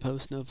on that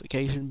post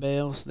notification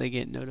bell so they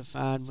get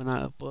notified when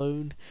I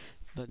upload,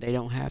 but they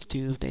don't have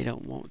to if they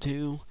don't want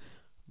to.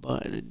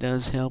 But it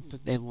does help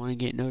if they want to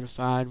get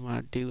notified when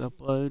I do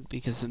upload,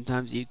 because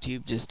sometimes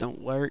YouTube just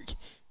don't work.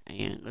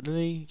 And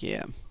literally,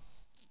 yeah,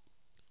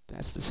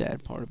 that's the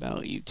sad part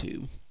about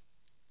YouTube.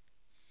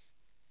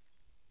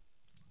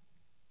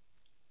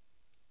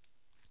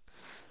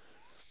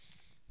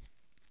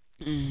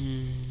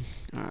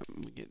 Alright, let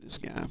me get this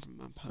guy from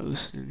my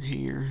post in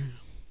here.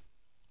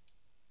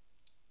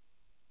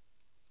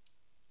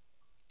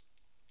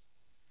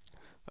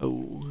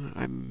 Oh,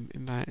 I'm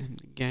inviting him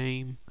to the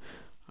game.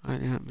 I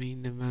did not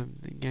mean to invite him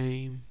to the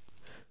game.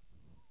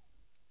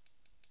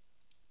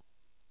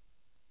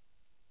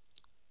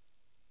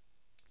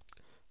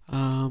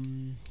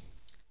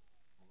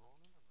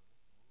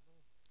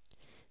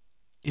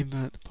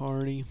 Invite the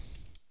party.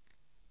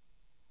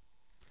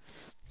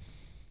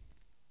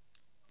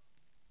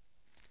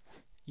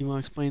 You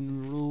want to explain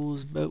the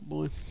rules, boat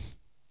boy?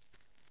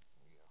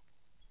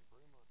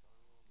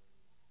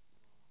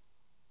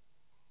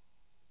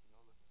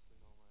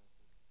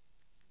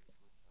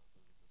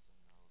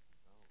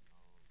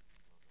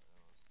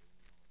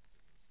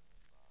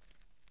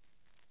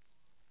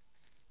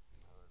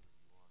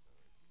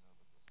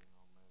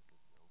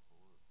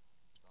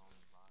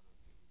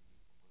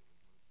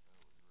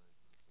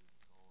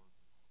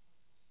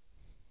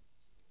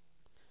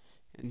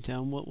 And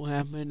tell him what will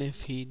happen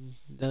if he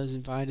does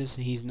invite us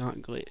and he's not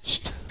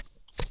glitched.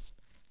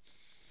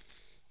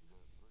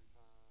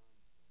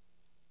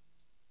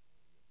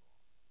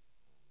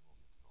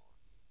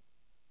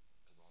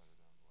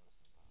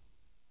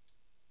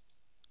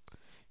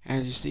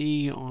 As you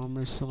see,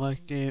 armor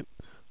selected.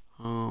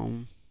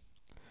 Um,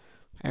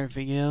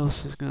 Everything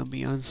else is gonna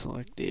be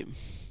unselected.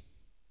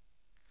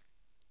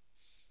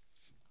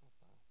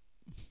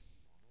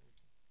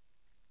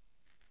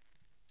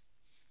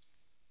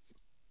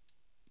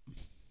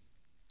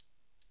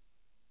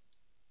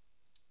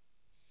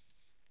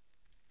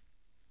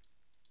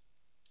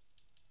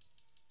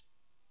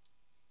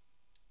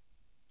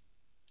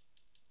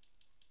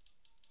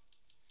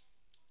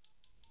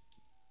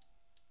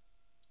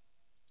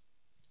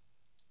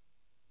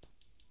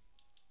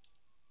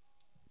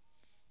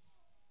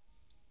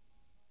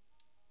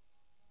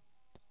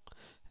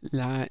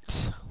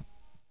 Lights.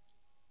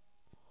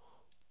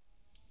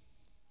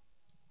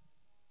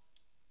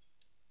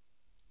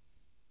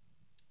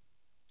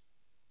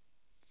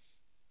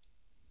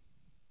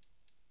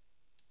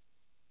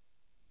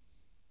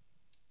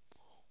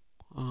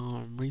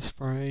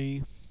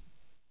 Respray.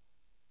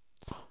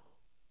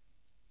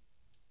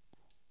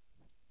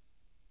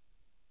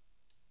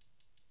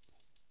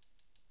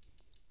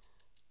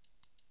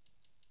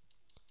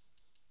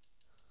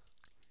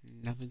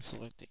 Nothing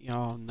selected,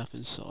 y'all.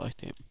 Nothing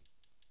selected.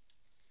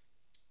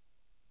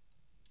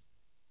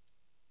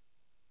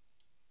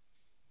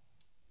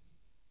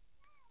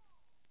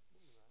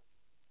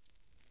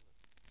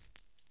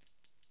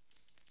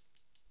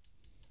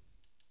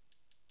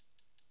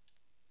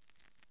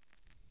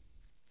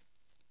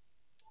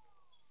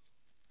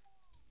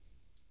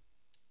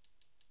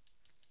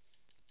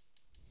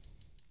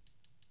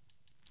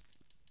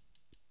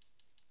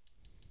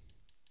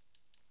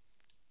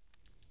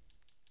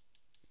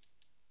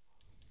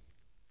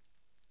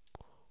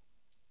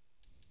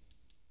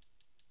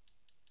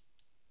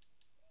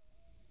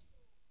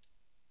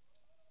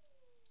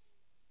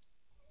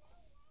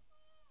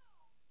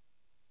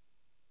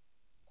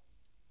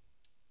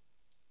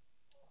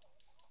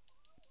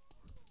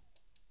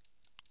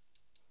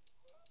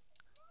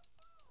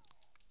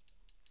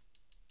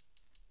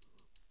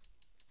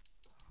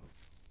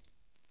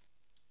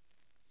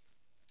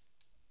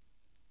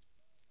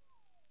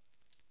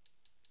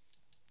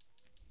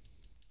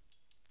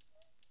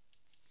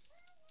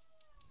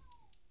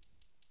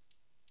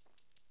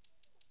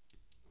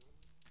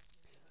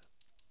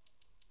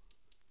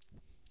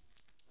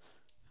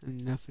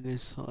 Nothing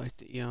is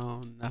selected,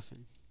 y'all.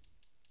 Nothing.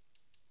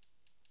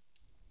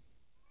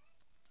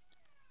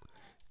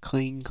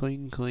 Clean,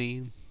 clean,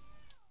 clean.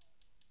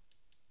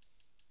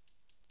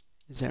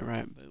 Is that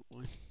right, Boat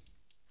Boy?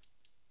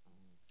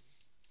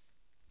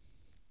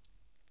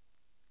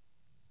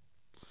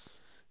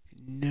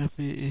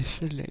 Nothing is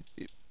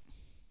selected.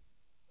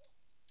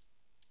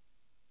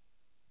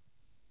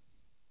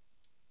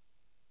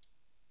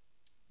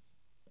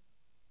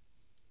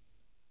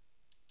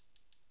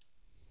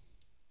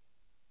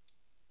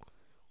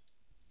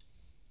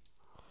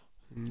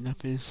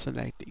 Nothing is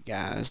selected,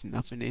 guys.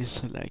 Nothing is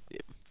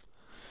selected.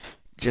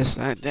 Just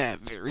like that.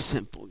 Very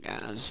simple,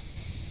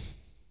 guys.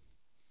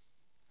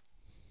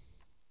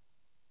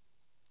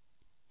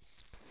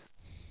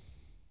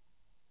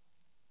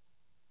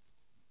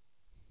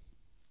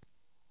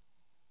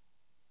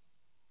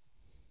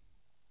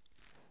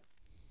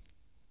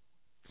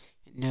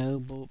 No,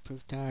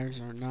 bulletproof tires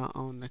are not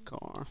on the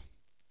car.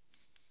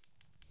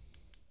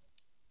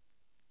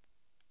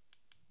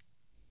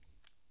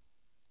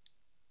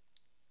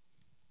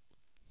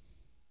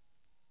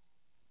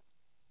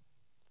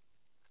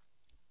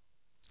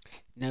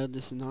 No,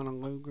 this is not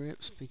on low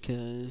grips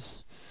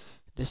because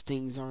this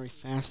thing's already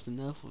fast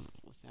enough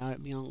without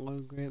it being on low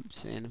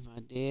grips. And if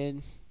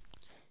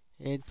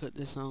I had put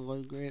this on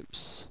low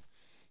grips,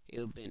 it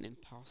would have been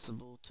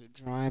impossible to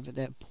drive at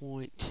that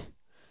point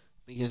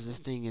because this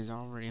thing is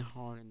already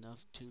hard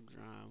enough to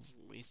drive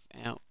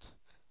without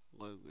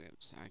low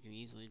grips. I can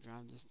easily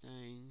drive this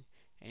thing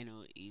and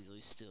it'll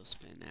easily still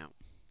spin out.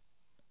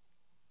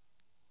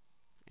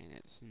 And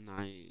it's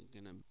not even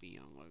gonna be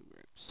on low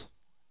grips.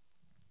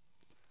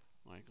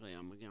 Likely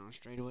I'm gonna get on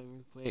straightaway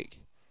real quick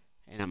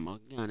and I'm gonna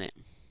gun it.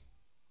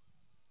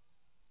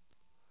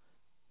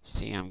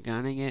 See, I'm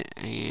gunning it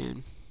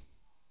and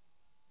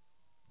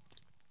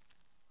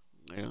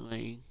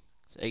literally,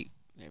 see,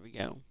 there we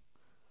go.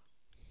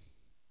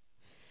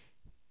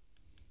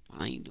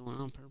 I ain't doing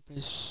it on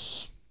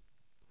purpose.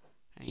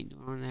 I ain't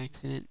doing it on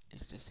accident.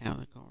 It's just how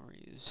the car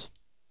is.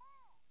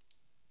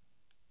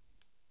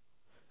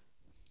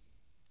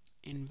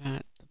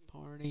 Invite the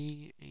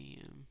party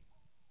and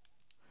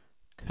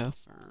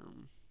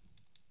confirm.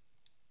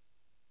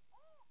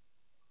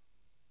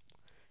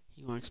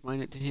 You want to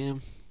explain it to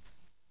him?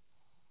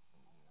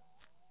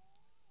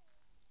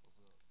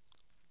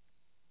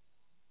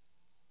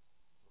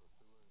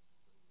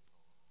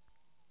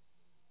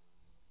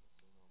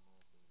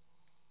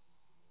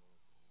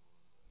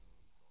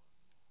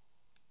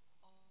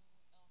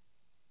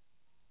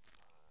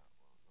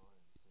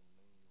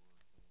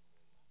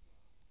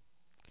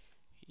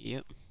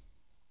 Yep.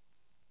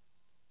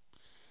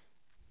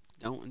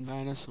 Don't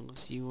invite us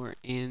unless you are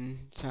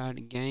inside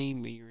the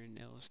game and you're in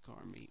Ellis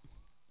car meet.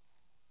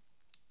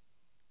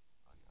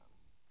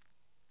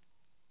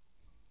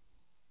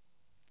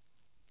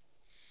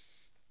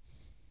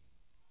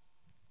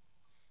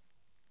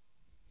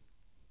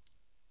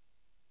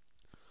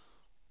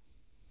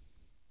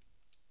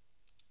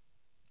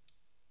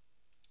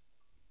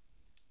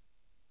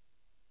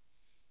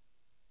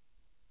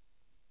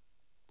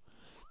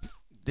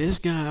 This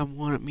guy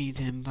wanted me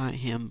to invite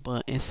him,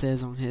 but it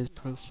says on his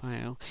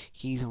profile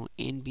he's on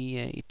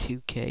NBA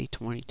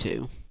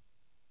 2K22.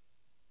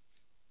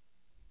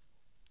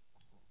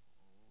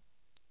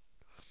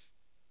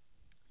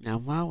 Now,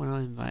 why would I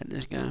invite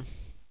this guy?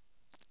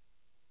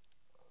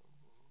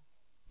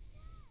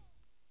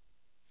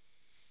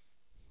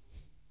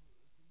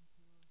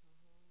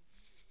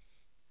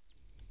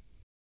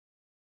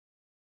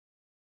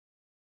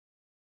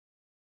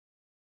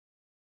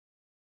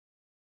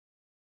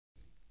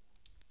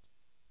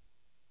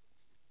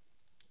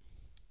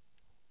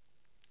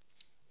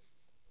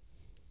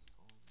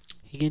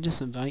 He can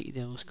just invite you to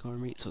Ellis car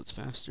meet so it's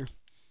faster.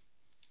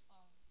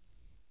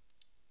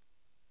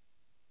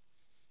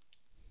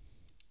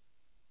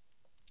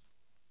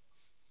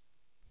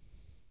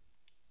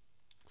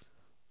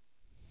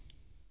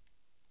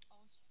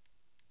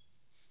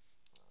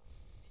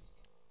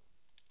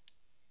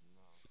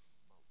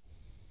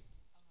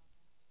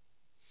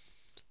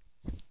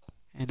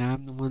 And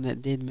I'm the one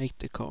that did make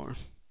the car.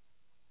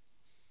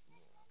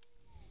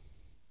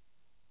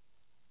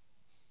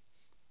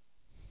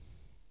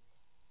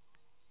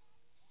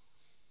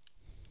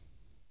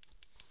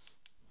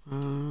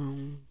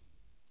 Um,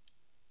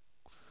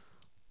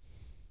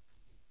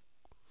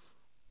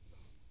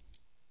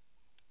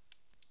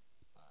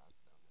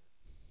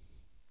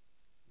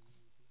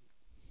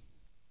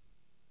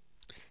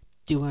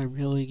 do I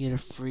really get a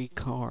free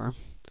car?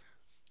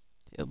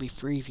 It'll be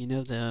free if you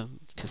know the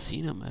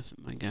casino method,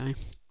 my guy.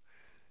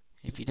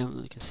 If you don't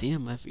know the casino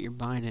method, you're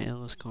buying an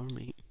Ellis car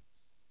meet.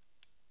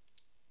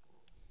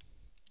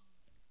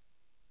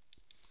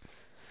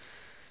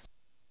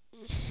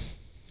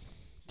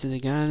 To the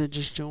guy that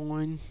just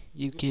joined,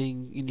 you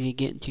need to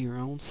get into your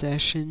own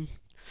session,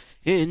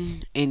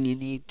 and you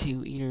need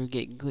to either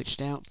get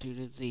glitched out due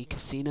to the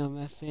casino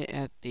method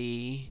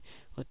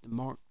with the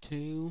Mark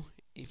II.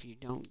 If you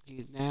don't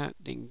do that,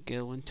 then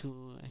go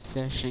into a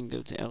session,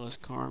 go to Ellis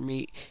Car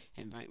Meet,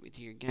 invite me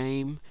to your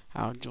game.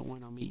 I'll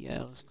join, I'll meet you at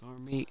Ellis Car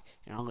Meet,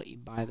 and I'll let you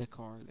buy the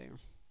car there.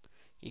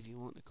 If you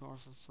want the car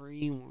for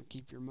free and want to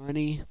keep your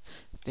money,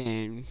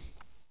 then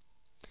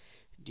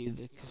do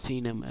the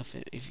casino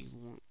method. If you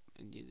want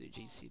and do the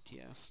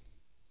GCTF.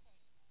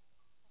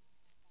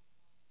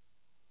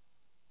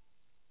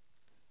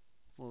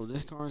 Well,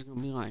 this car is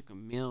gonna be like a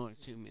mil or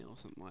 2 mil,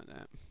 something like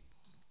that.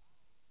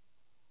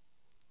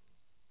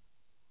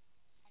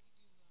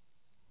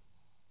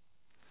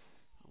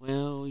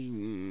 Well,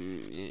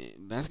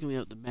 that's gonna be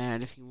up to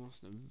Bad if he wants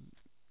to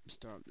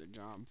start the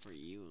job for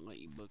you and let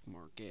you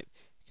bookmark it,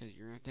 because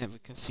you're gonna have to have a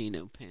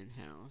casino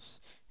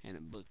penthouse and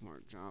a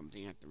bookmark job.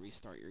 Then you have to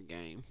restart your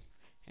game,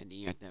 and then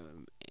you have to have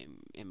an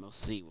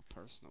MOC with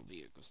personal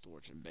vehicle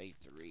storage and Bay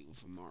 3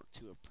 with a Mark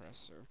II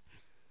oppressor.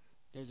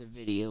 There's a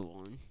video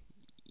on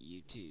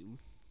YouTube,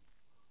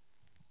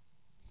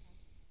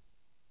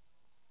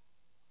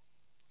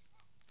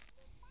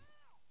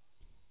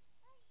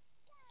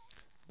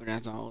 but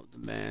that's all up to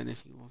Bad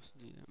if he wants to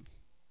do that.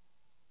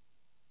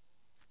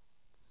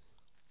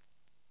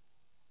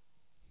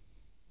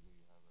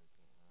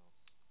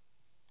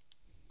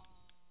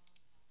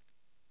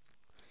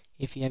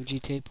 If you have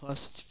GTA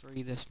Plus, it's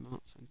free this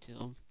month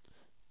until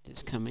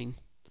this coming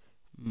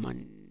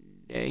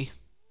Monday.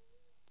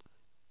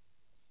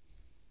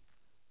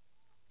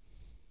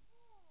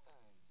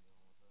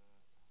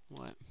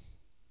 What?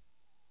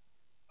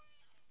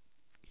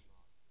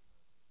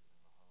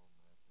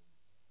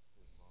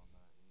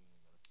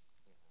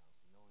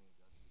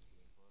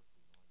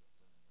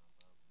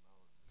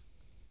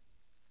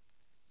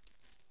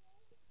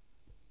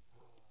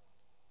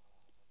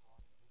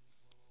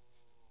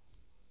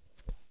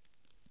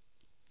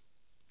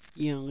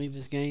 You don't leave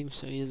his game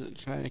so he doesn't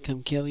try to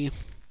come kill you.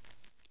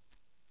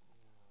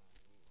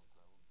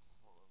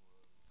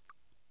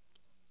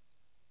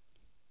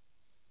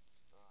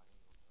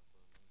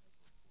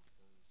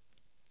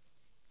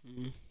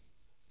 Mm.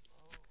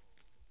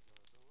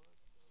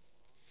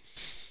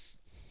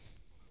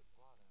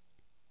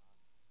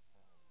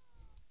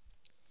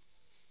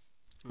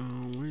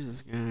 Oh, where's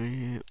this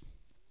guy at?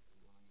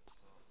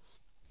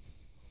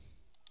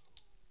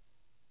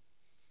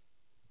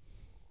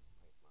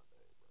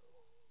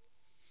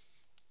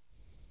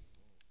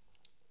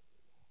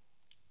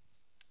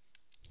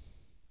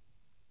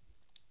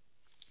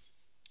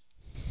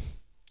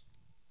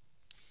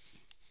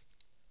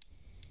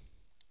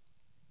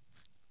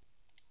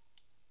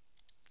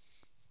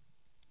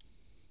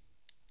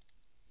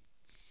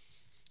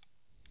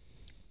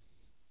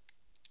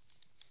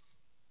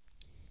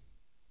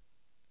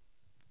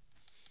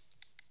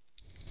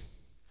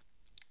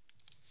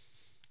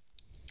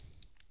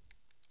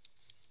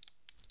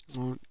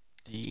 On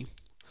the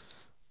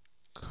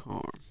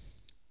car.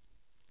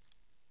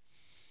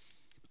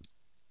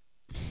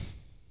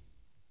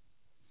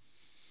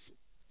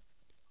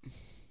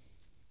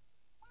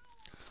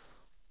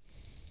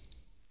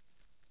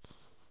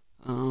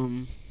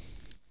 Um,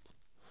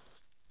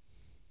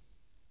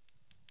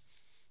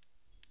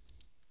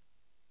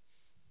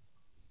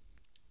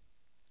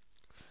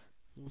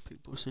 more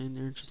people saying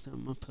they're interested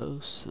in my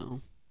post,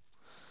 so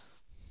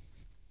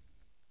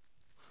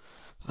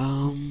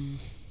um,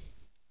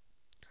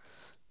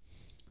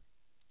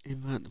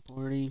 invite the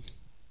party.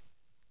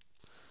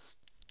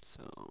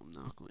 So I'm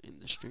not going to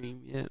end the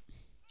stream yet.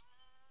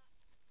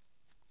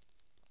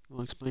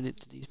 I'll explain it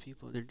to these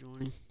people they're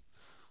joining.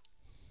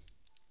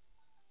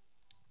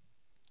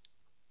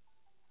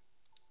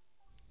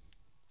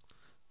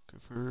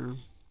 Confirm.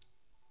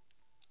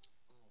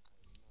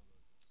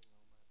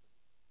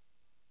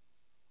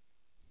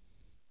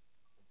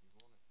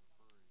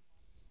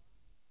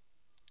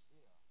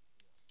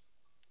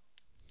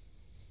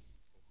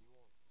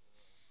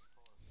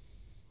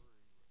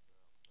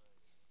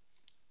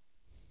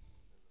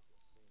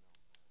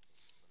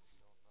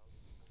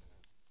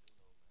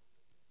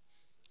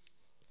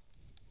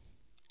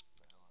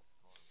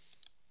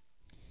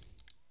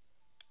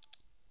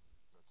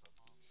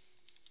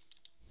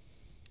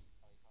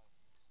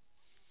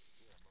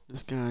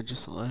 This guy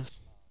just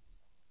left.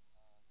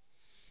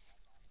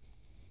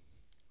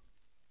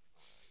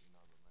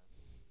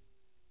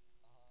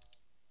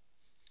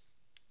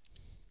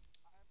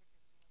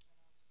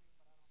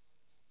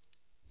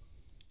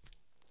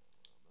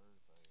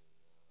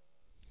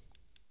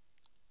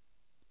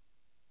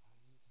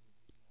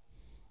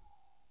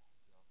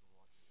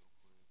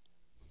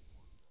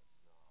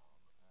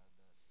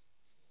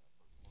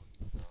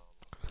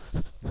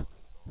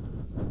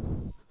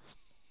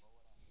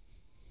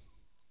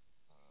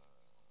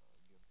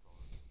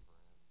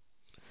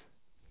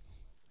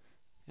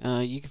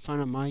 You can find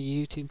it on my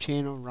YouTube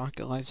channel,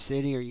 Rocket Life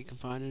City, or you can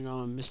find it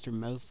on Mr.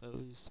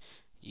 Mofo's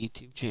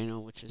YouTube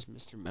channel, which is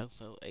Mr.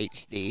 Mofo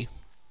HD.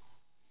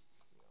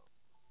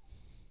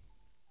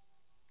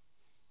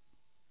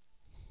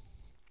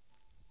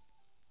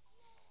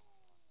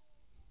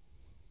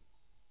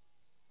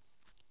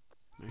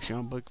 Make sure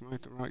I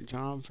bookmark the right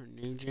job for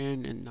new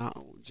gen and not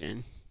old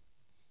gen.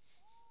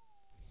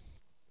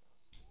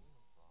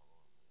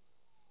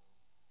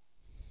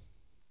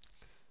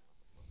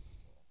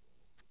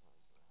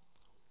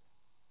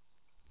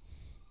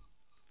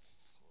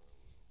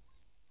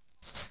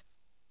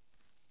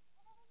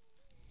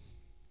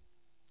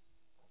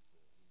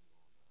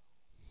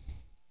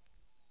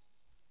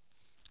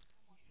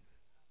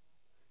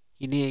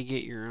 You need to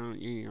get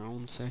your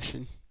own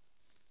session.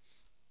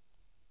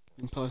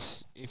 And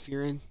plus, if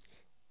you're in,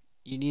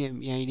 you need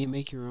to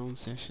make your own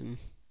session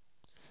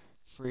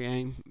free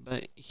aim.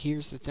 But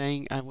here's the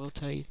thing, I will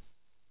tell you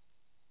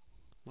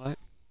what.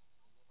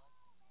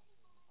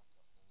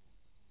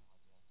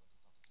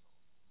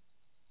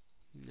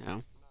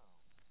 No,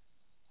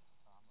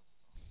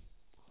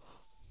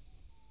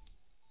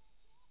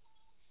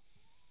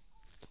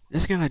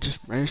 this guy just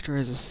registered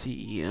as a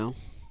CEO.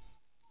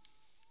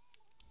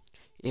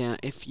 Yeah,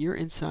 if you're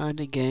inside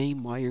the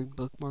game while you're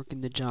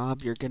bookmarking the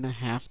job, you're gonna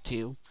have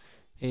to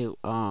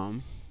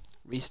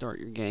restart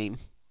your game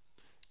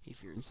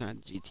if you're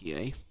inside the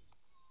GTA.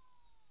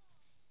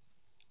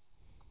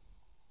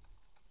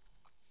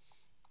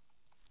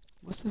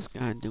 What's this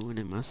guy doing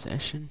in my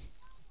session?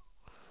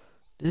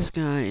 This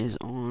guy is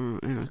on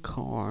in a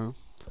car,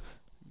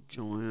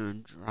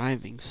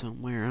 driving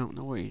somewhere. I don't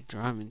know where he's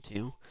driving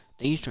to. I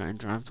think he's trying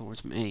to drive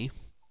towards me.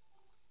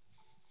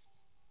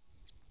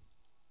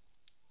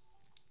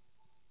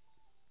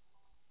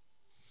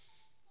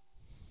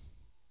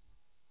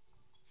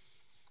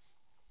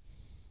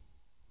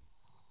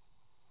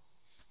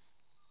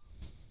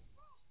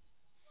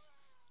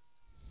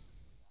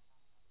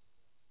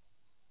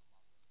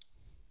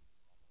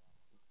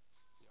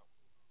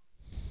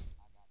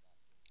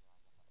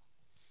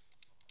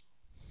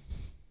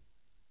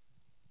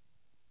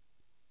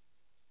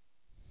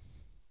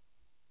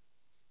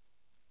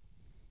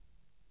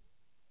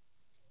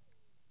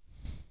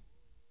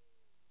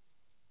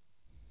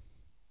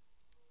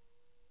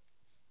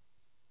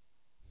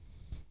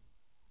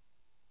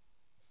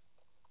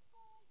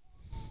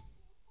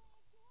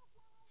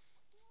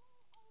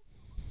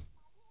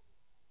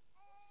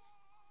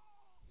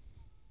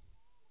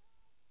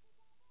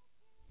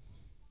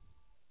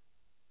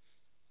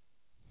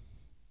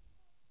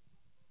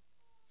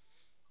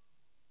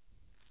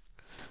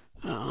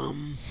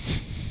 Um,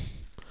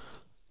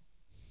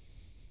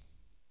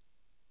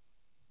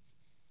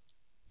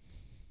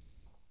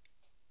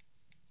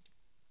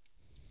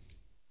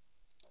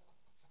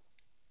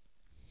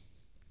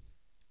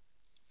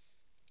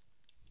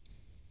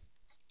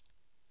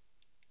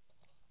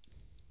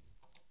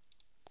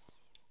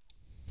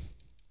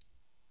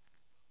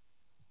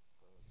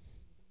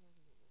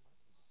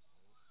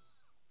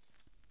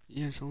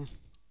 yeah, sure.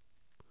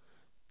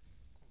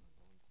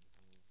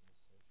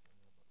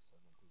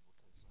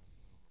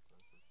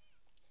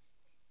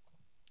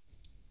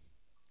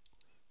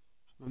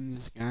 I'm in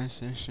this guy's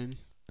session.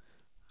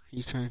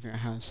 He's trying to figure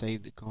out how to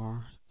save the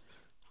car.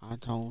 I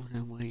told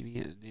him what he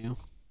needed to do.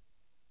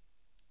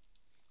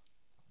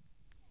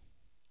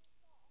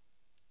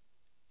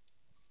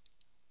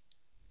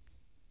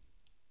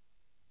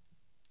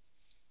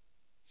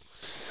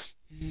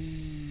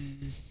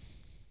 Mm,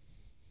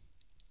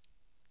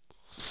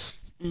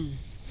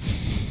 mm.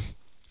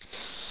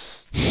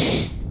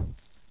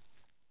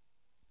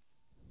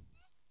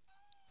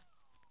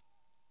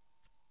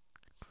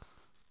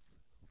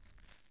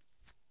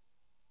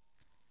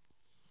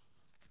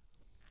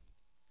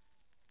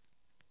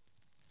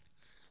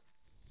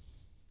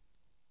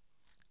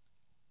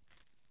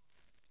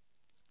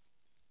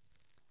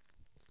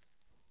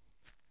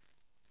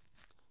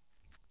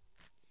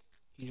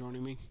 You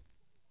joining me?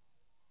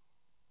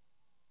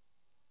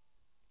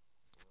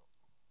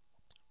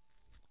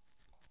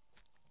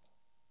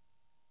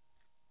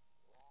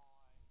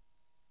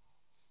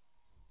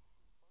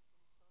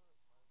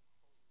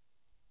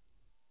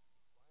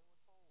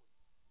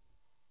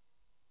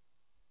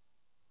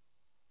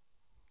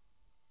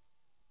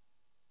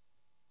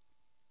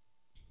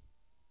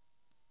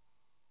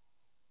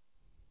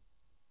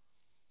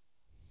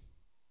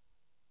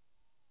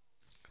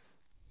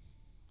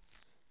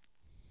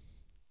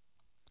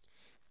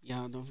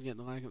 Yeah, don't forget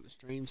to like up the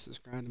stream,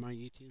 subscribe to my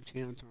YouTube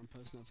channel, turn on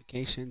post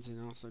notifications,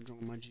 and also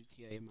join my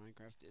GTA and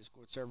Minecraft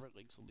Discord server.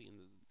 Links will be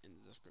in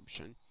the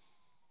description.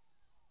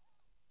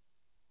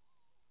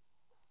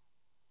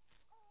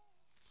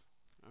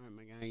 Alright,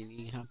 my guy, you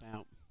need help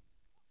out.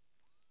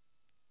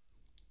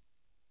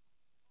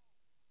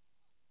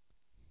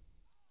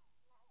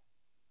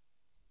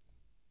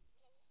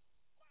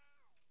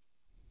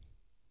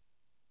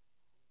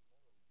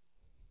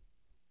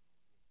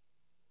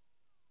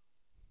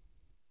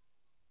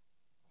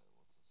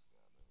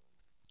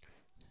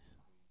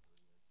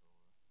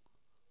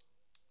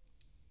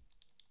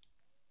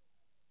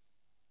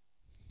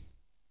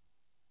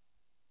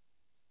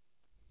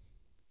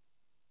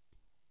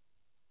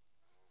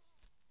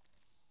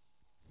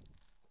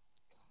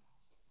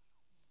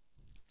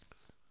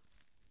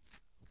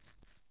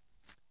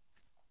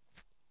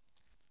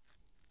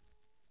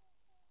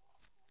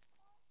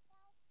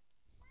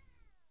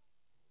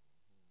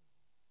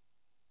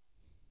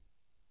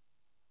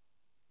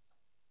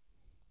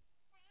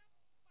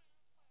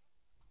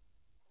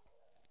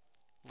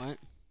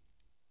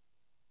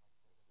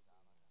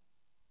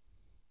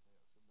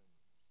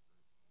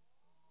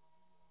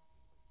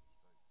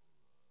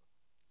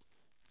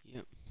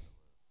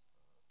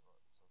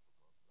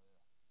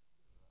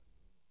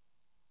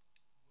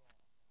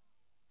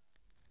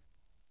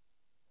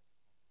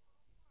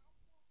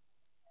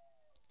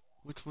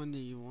 Which one do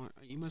you want?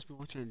 You must be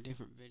watching a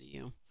different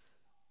video.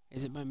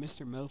 Is it by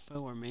Mr.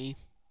 Mofo or me?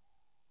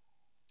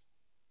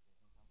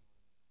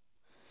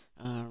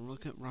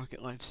 Look up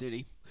Rocket Life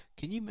City.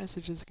 Can you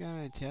message this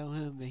guy and tell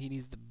him that he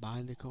needs to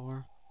buy the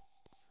car?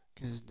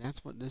 Because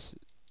that's what this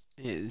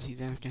is.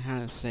 He's asking how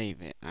to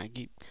save it. I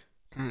keep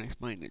trying to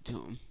explain it to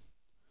him.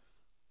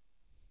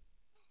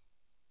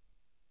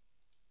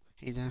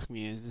 He's asking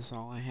me, is this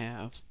all I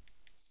have?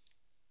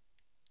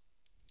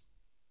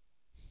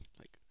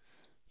 Like,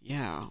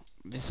 yeah,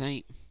 this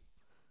ain't.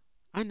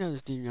 I know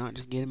this dude not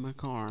just get in my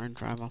car and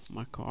drive off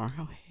my car.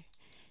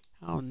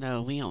 Oh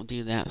no, we don't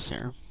do that,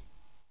 sir.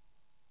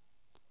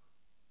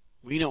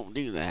 We don't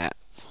do that.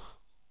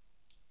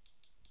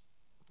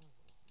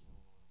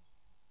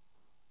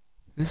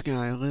 This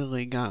guy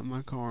literally got in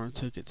my car and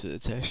took it to the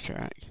test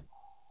track.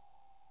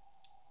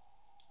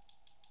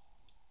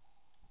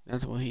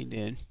 That's what he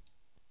did.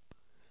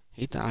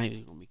 He thought he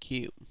was gonna be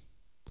cute.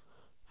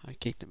 I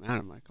kicked him out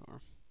of my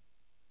car.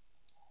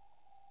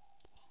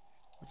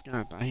 This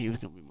guy thought he was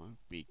gonna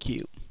be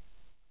cute.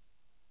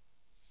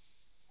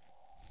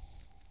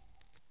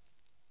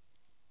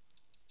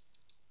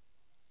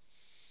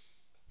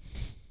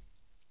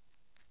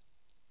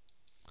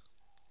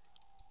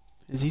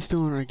 Is he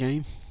still in our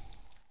game?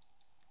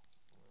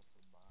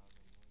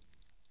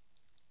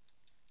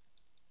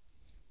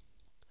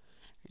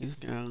 This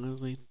guy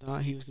literally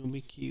thought he was gonna be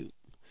cute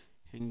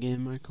and get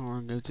in my car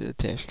and go to the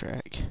test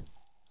track.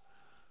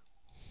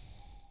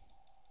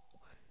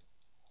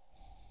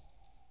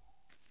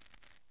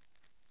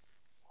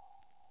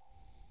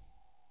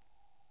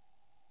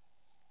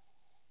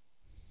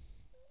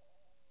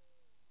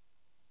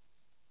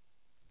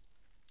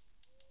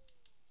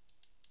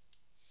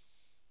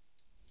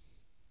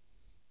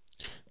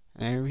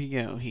 There we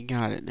go. He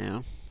got it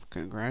now.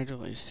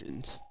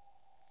 Congratulations.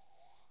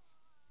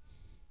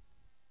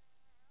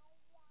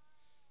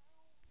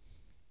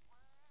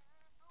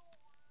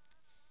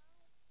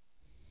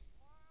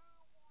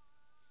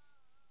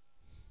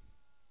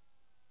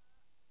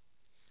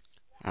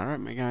 Alright,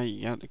 my guy,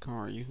 you got the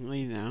car. You can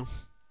leave now.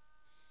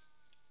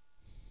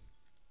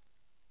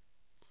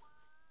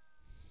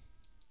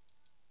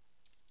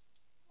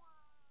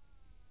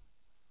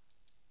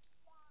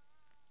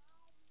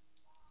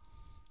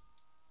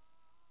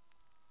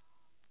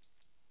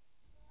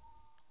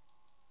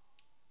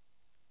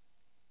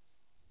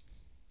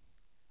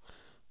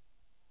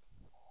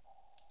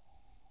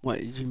 What,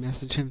 did you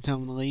message him, tell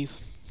him to leave?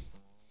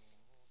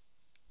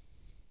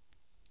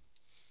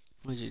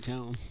 What did you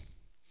tell him?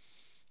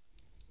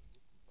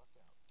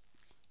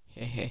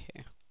 Hehehe.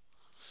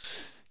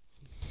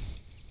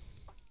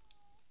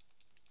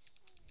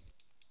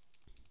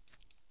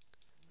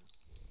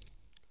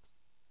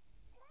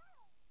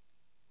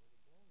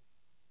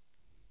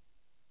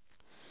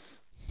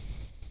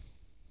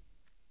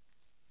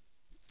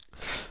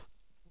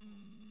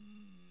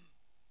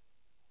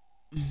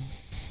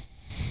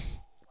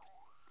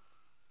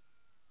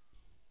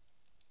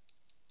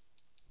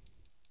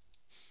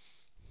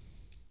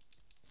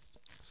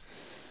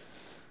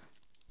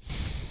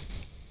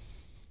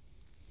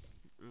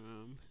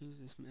 Who's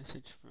this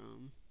message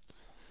from?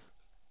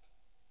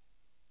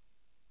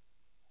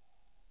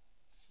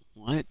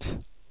 What?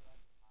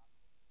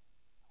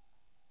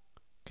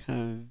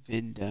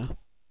 Kavinda.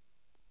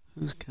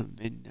 Who's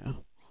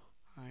Kavinda?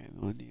 I have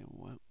no idea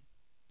what.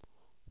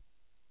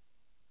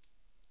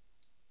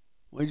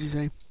 What did you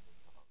say?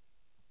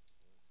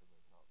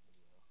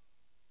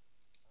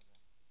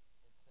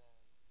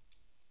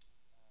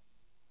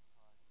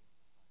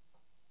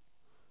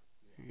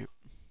 Yep.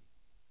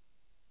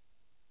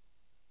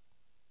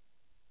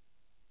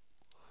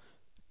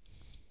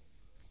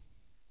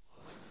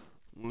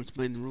 Want to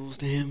explain the rules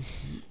to him?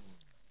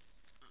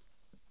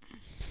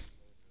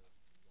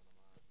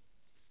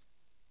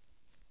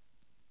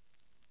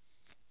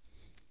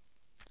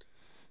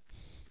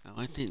 Oh,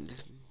 I think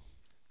this.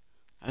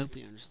 I hope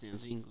he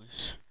understands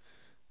English,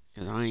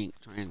 because I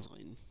ain't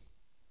translating.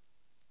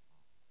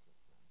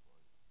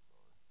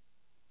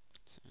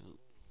 So,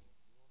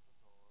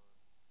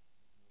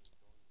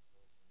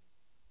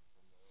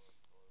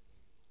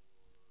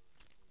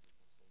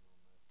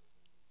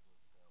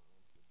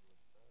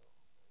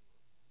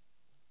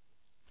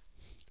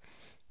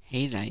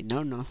 hey,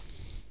 no.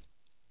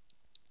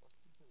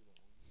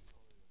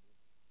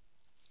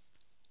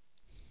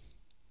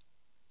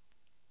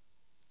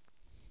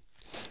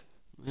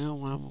 Well,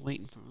 while we're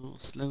waiting for a little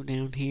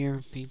slowdown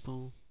here,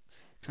 people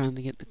trying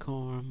to get the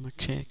car, I'm gonna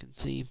check and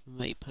see if I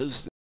may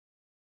post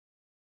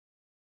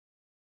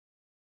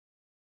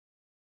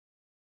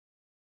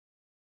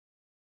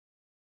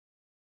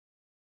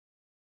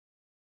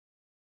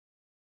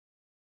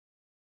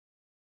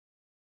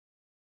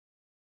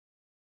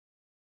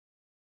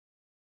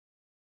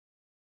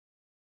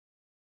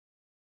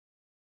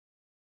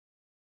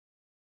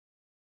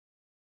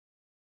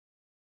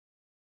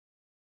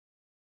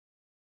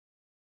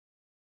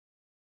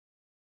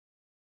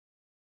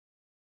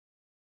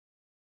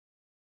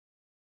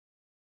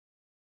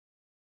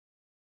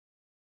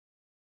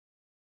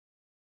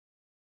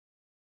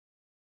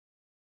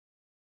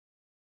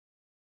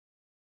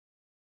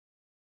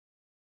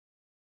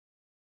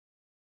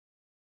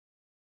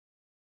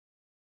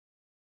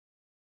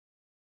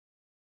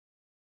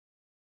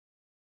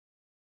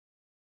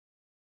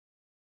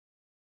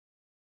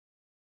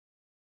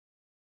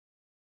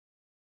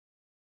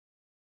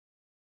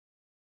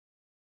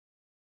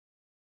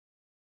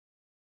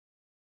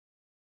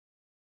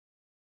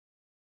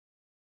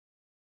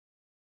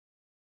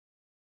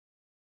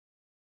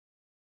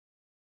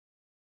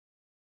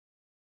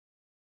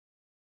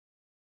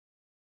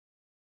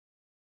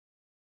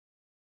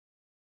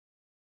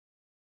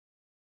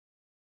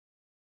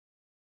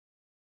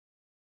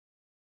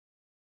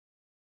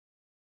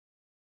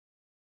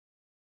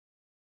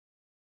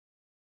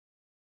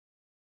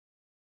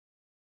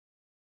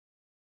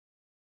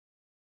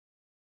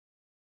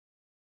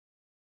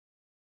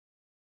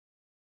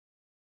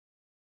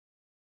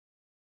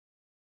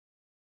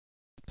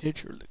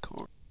picture of the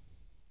car.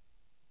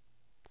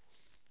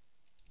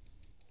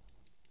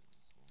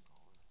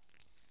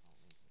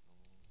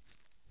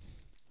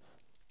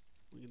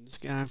 We give this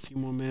guy a few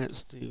more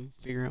minutes to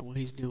figure out what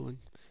he's doing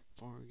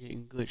before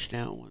getting glitched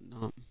out and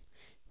whatnot.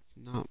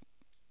 Not,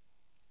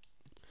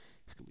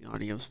 it's gonna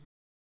be audios.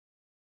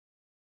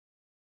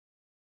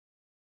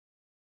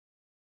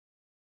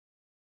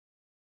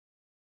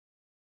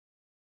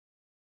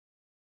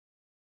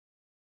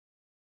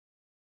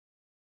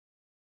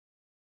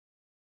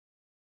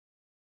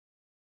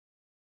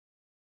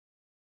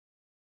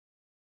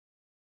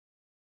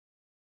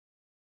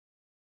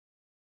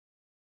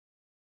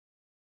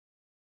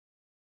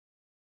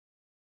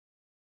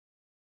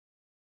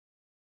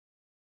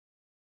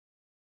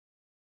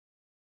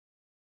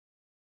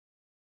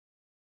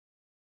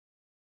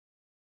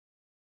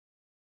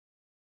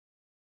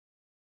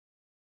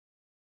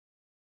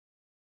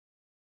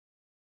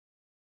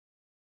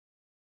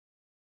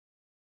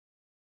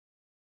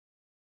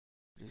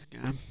 This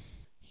guy.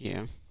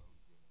 Yeah.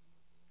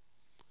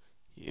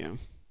 Yeah.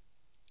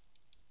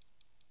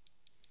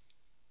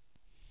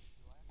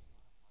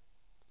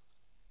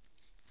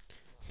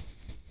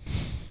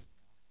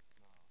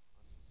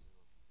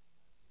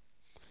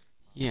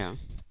 Yeah.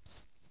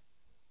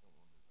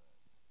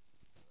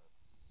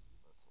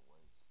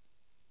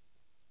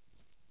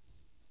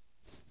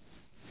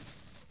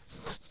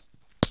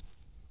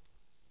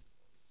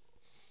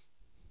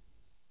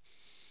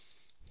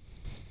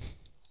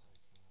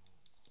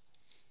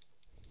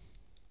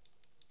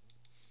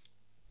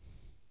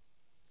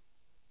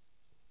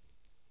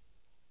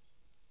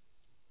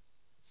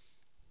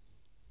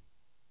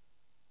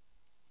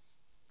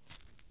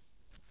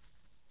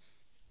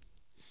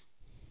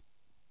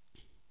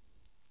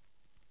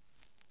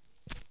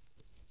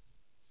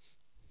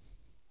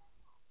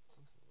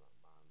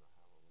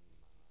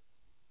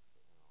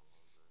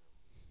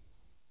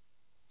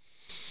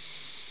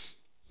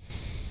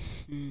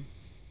 Mm.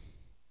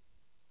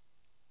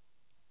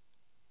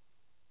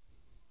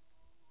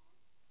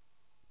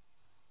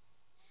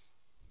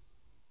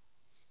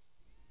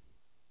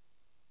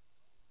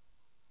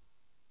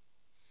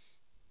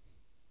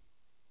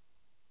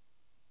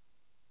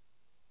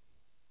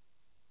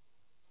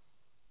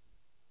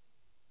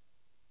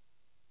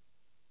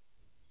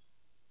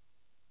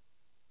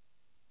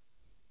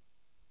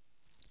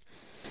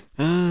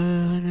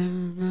 No,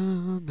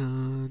 no,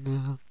 no,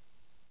 no.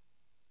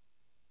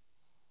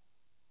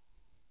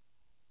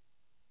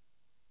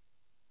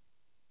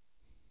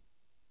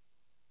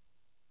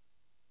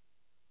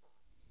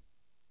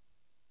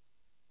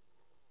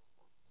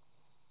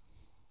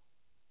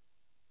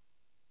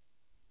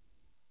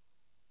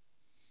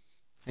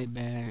 Hey,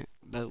 bad,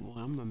 but well,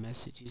 I'm gonna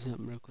message you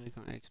something real quick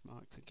on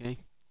Xbox, okay?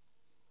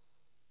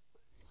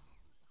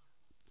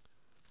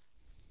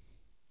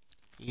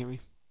 You hear me?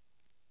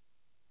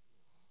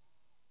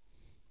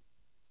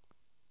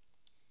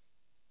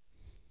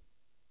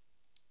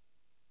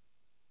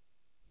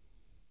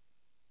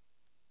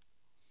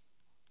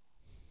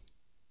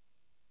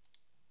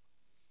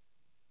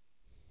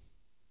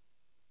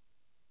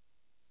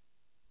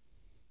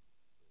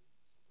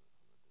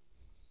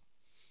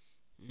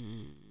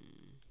 Mm.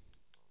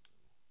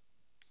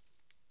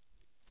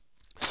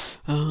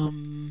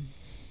 Um,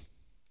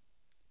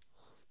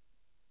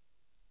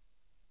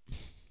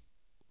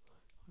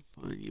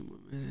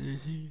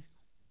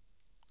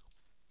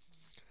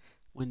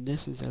 when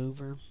this is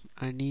over,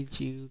 I need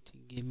you to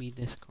give me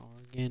this car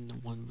again, the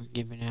one we're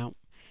giving out,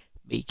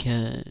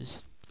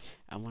 because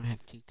I want to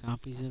have 2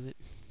 copies of it.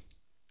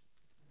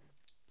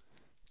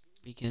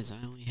 Because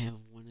I only have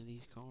one of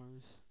these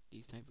cars.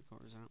 These type of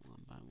cars, I don't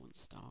want to buy one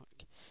stock.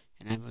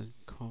 And I have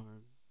a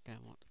car that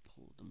I want to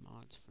pull the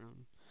mods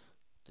from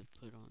to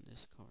put on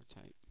this car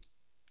type.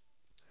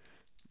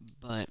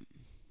 But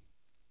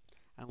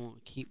I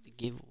won't keep the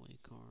giveaway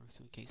car,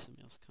 so in case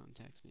somebody else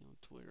contacts me on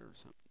Twitter or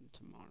something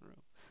tomorrow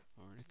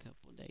or in a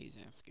couple of days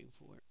asking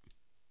for it.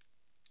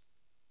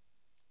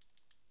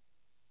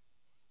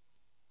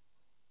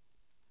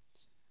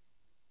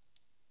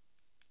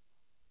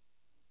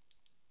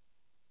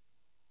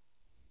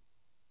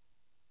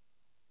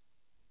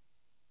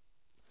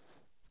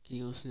 Can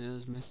you listen to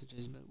those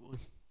messages, but one?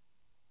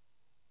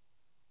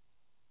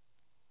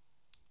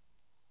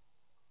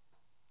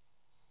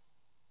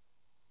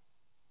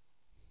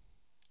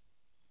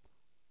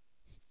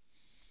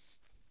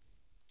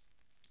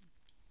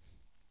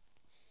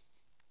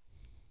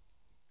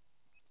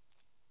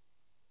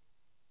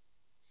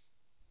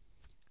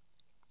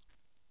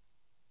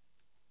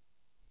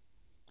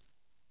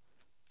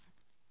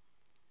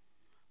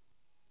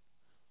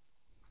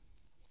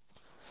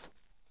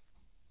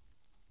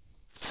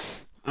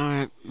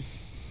 Alright.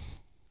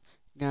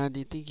 Now, do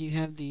you think you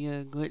have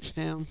the glitch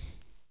down?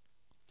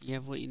 Do you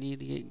have what you need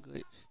to get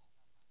glitch?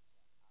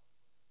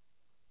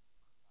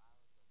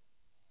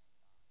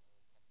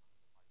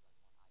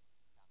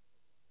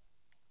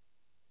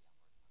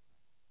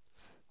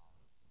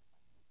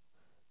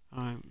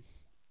 Alright.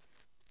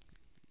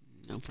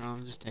 No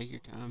problem. Just take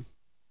your time.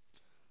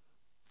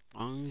 As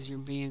long as you're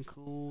being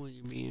cool and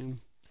you're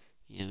being,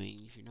 I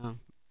mean, if you're not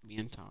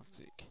being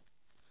toxic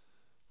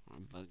or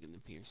bugging the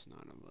Pierce,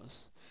 none of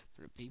us.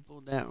 For the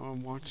people that are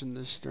watching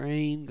the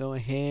stream, go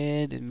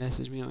ahead and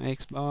message me on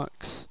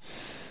Xbox.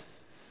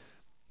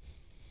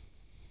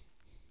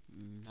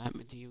 Invite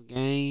me to your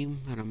game,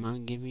 and I'm gonna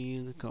give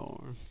you the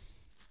car.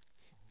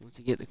 Once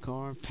you get the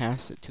car,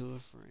 pass it to a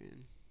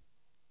friend.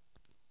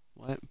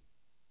 What?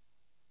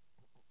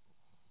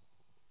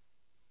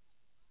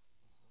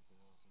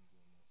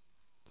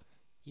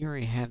 You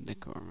already have the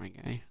car, my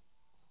guy.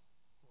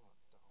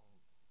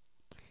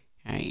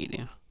 How you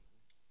do?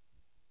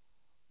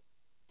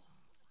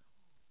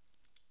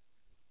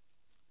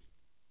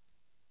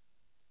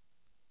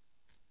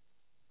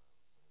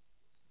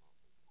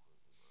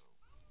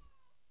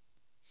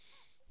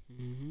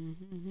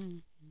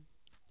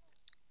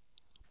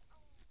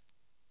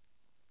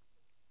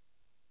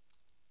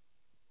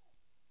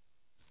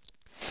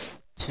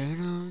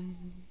 Turn on,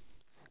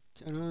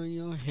 turn on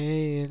your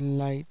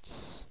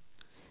headlights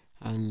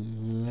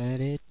and let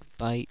it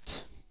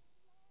bite.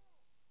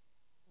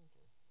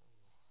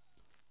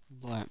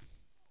 What?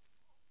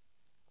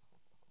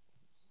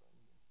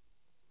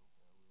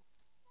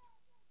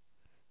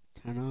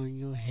 Turn on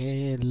your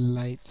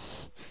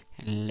headlights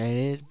and let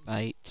it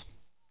bite.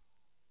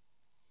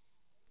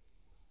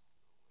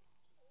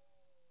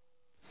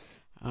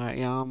 Alright,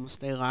 y'all, I'm gonna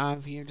stay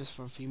live here just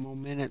for a few more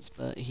minutes,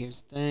 but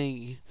here's the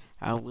thing.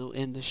 I will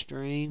end the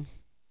stream.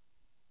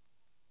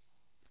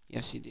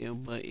 Yes, you do,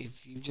 but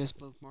if you just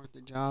bookmarked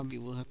the job,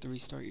 you will have to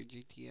restart your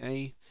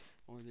GTA,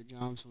 or the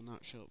jobs will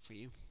not show up for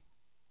you.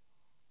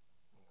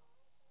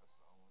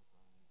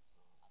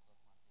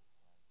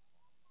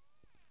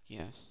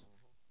 Yes,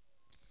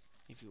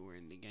 if you were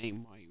in the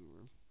game while you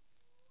were.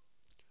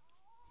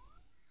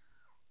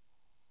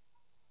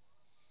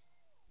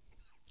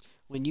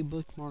 When you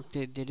bookmarked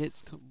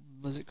it,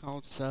 was it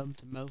called Sub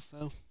to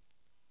Mofo?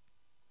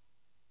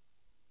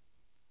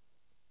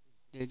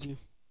 Did you?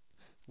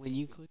 When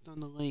you clicked on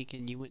the link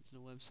and you went to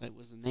the website,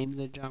 was the name of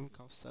the job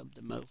called Sub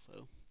to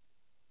Mofo?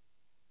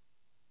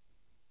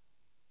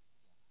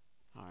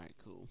 Alright,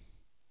 cool.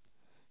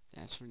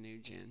 That's for new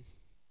gen.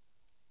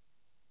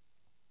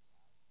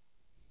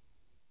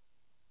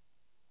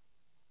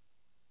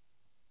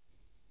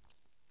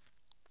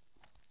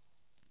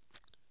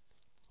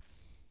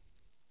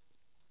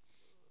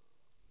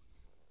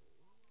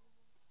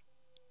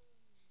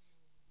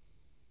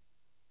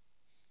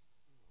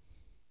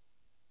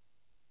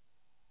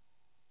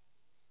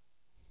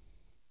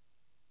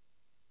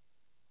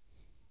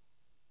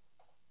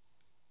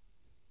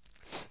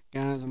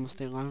 Guys, I'm gonna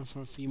stay live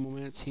for a few more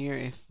minutes here.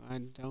 If I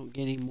don't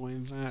get any more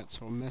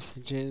invites or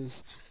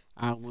messages,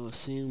 I will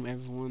assume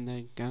everyone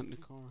that got in the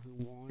car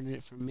who wanted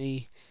it from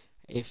me.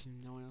 If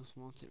no one else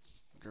wants it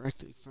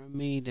directly from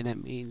me, then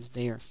that means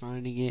they are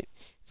finding it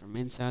from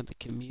inside the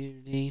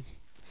community.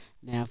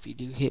 Now, if you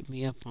do hit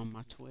me up on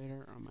my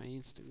Twitter or my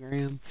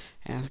Instagram,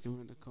 asking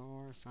for the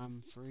car, if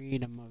I'm free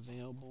and I'm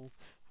available,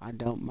 I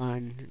don't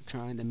mind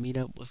trying to meet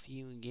up with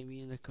you and give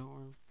you the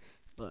car.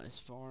 But as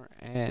far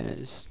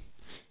as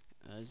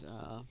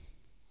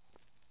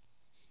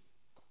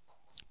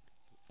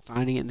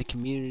finding it in the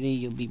community,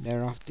 you'll be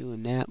better off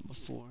doing that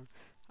before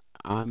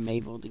I'm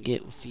able to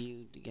get with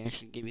you to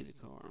actually give you the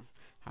car.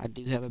 I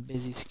do have a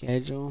busy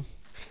schedule.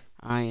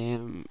 I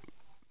am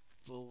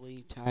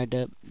fully tied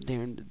up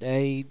during the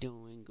day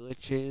doing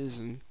glitches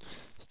and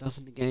stuff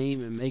in the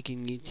game and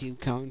making YouTube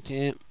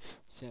content.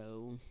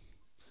 So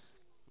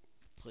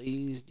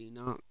please do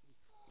not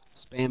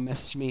spam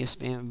message me or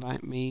spam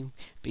invite me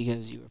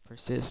because you are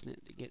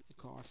persistent to get the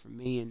car from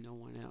me and no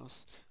one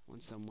else when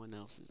someone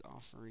else is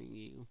offering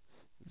you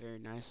very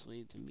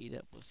nicely to meet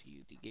up with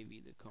you to give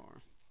you the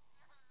car.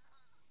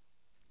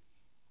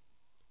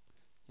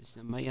 If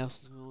somebody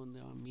else is willing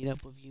to meet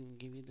up with you and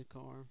give you the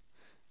car,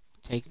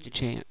 take the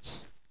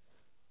chance.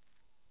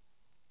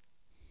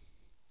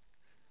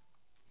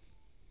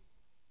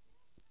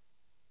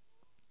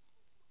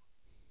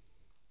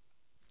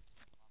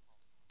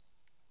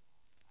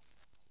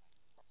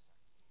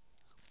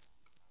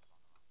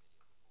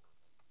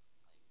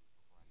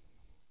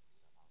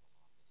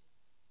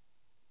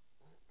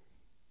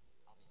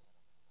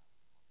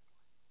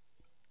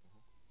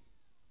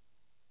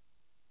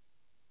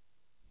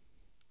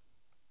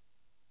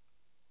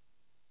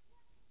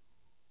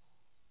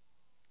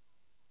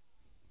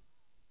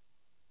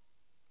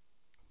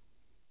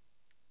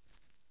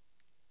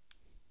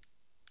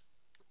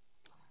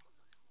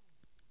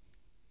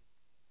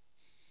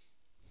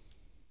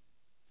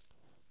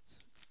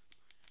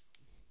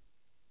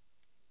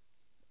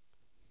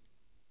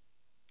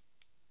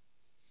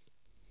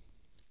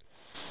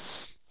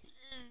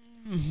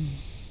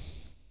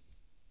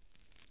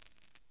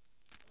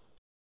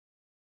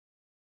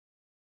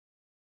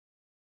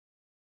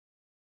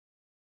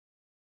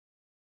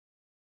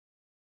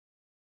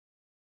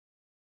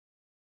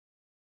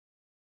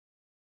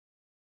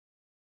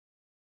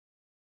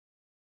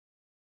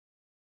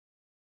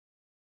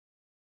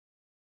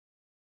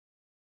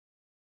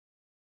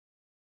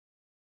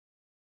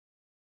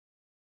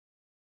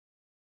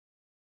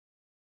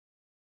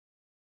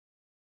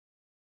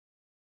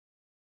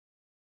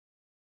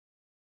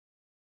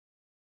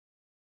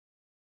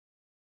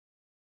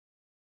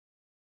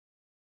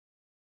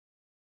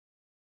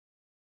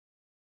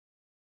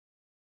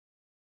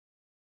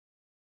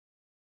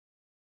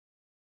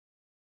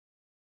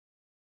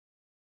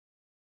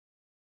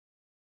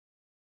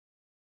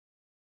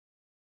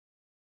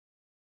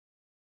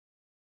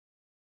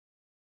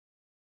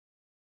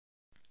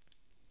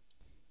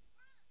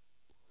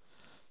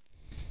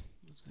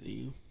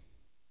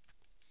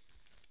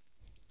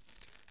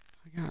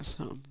 I got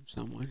something from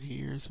someone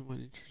here. Someone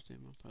interested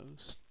in my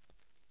post.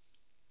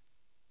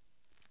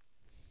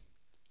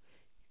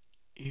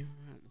 You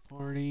were at the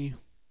party.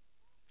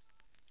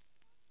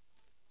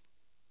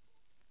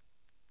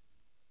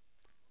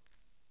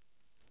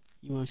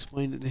 You want to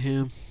explain it to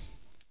him?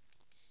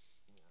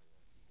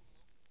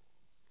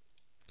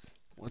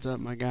 What's up,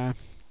 my guy?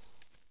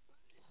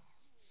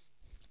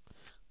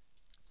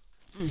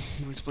 You want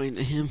to explain it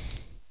to him?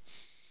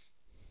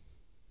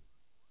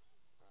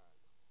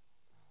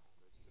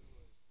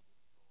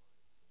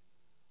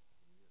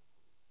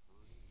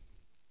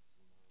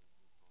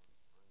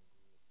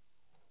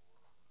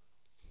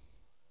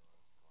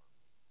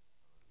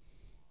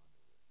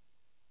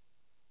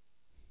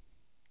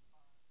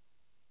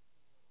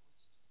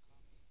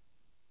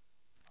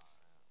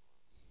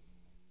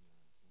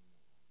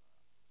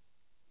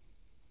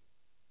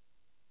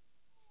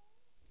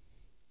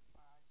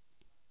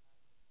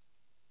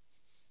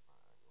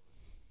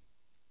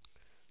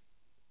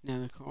 Now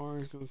the car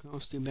is going to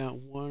cost you about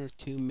 1 or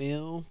 2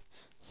 mil.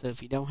 So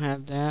if you don't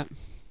have that,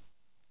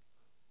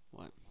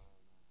 what?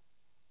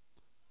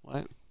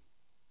 What?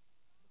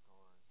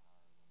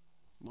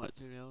 What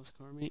through the Ellis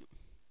car meet?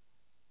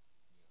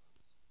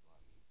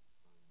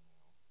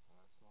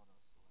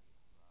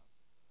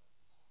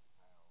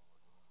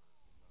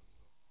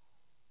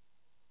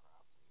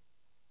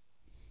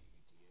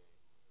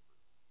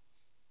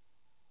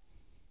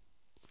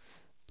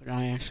 But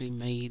I actually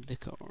made the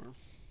car.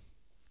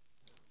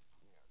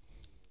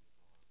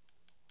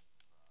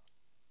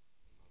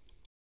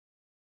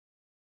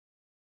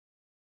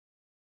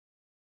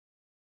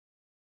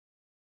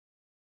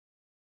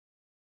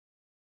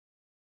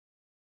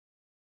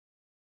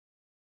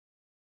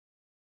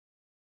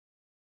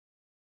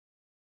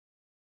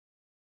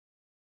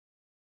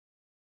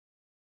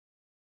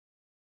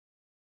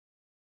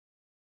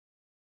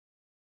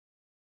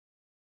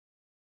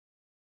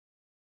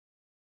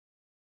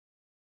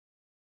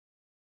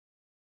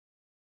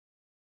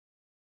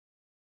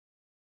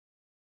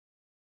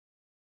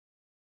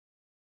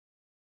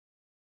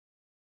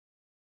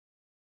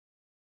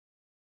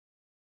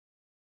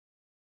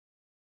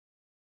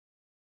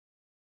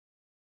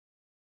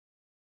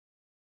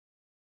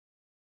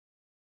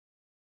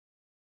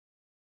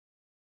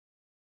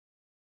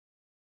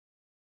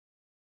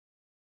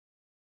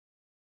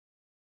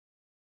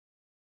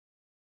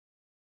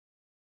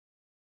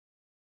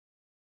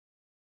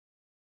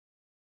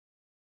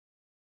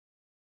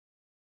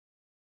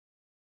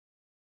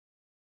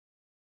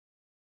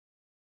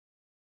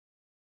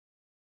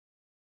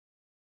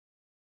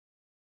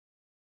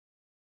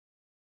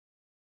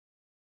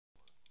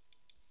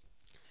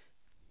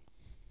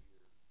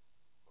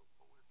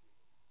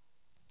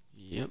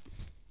 Yep.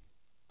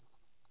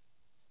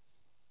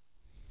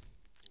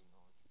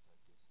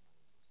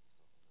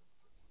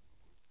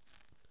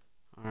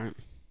 Alright.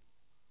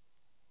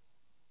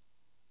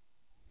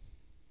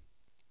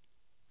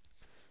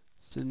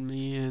 Send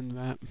me an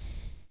invite.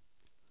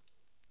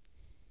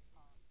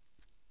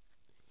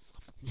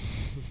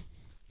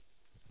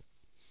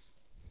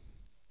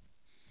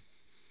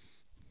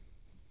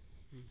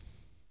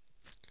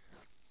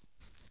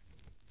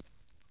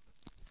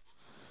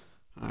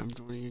 I'm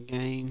joining your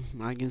game.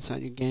 When I get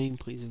inside your game,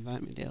 please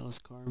invite me to Ellis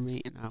Car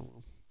Meet and I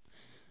will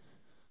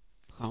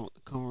call it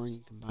the car and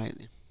you can buy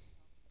it.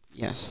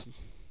 Yes.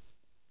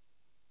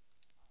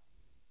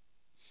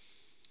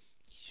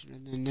 You should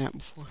have done that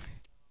before.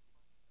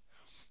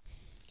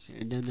 Should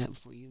have done that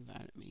before you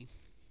invited me.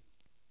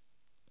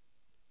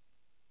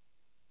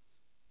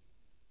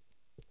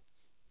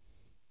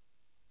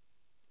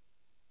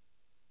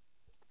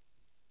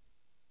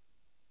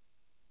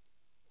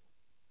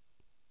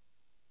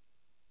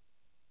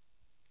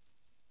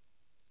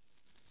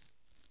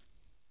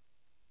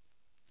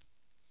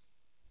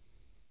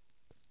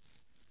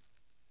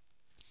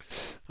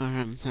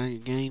 Alright, I'm inside your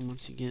game.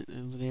 Once you get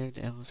over there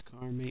to Ellis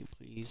Car Meet,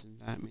 please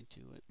invite me to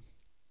it.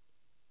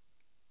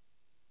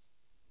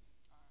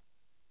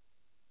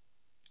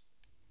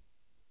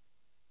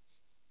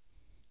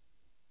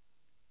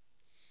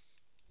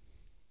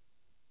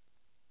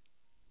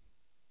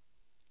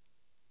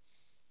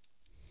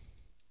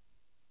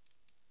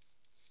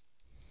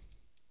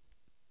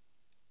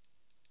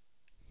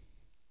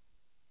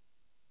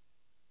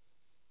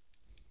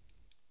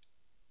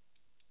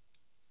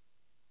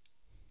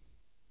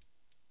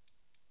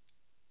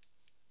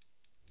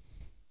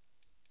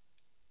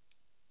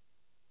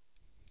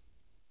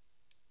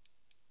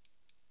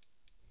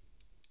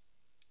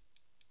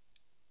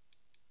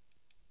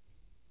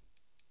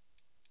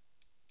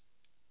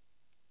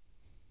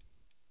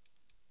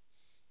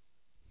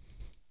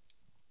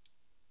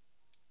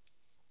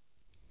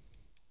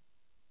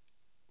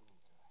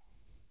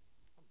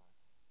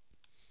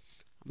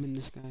 I'm in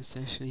this guy's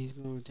session. He's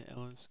going to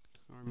Ellis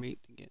Car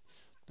Meet to get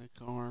the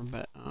car,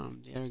 but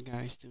the other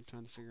guy's still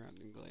trying to figure out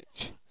the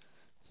glitch.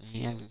 So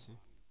he hasn't.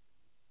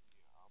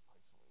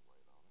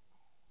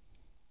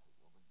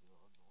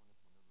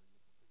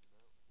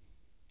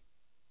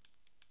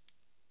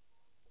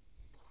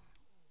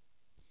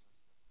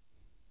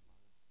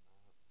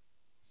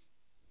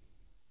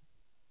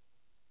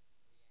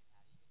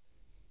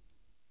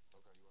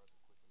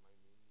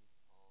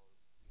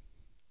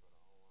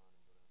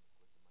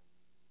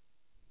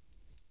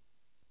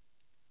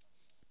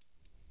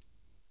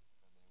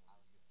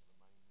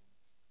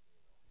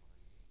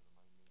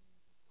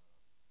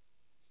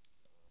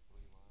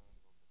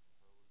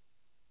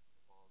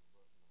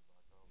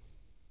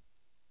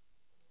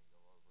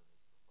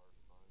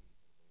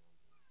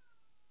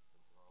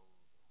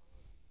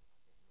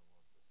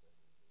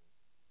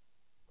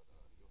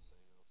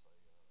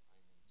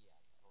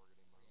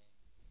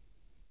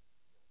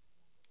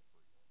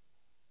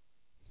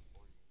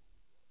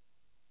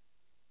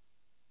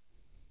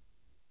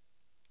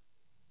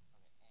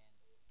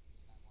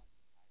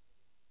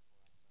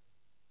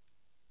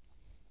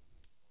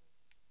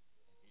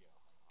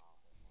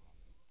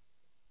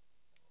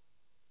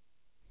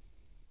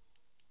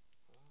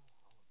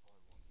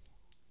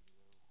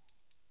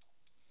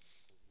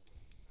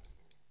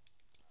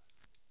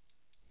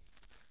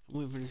 I'm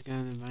waiting for this guy to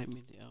invite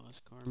me to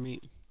Ellis car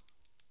meet.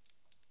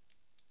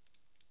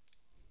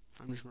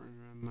 I'm just running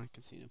around my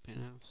casino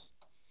penthouse.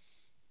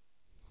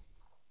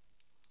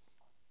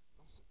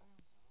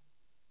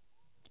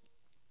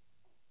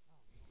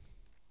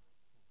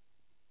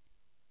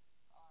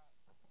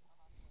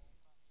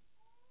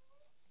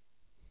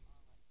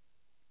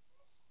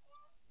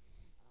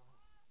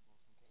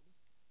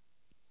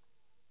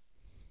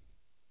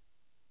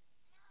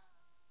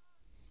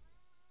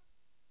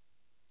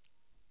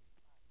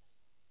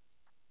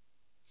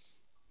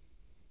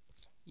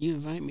 You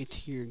invite me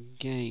to your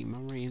game.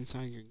 I'm right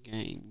inside your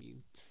game. You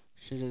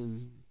should have.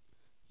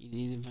 You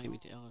need to invite me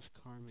to Ellis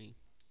car meet.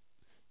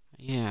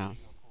 Yeah.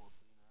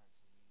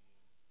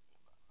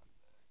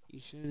 You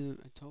should have.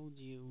 I told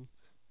you.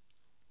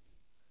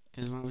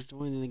 Because when I was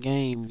joining the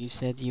game, you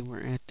said you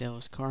weren't at the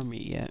Ellis car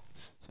meet yet.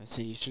 So I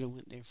said you should have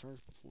went there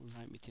first before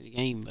inviting me to the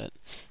game. But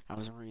I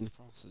was already in the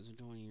process of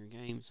joining your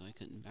game, so I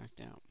couldn't back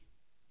out.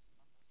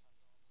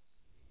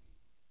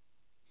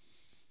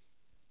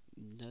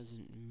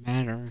 Doesn't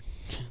matter.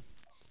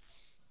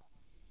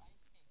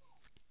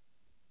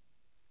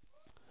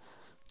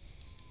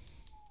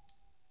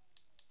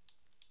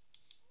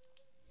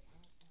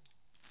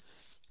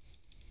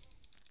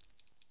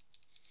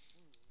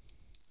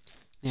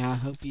 Now I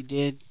hope you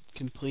did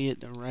complete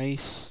the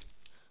race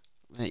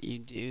that you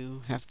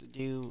do have to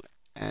do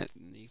at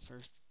the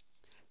first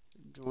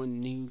join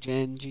new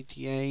gen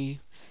GTA.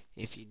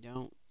 If you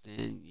don't,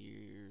 then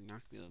you're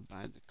not gonna be able to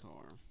buy the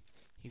car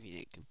if you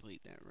didn't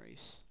complete that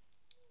race.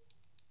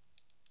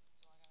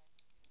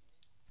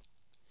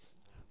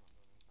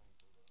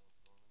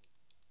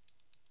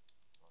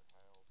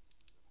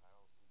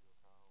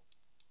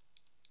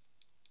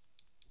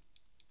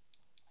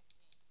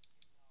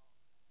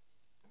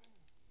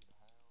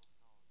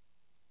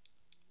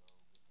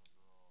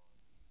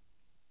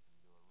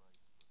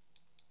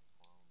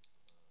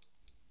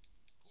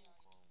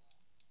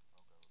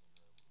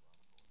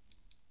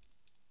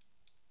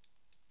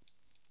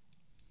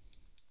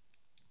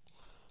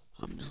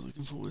 I'm just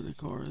looking for where the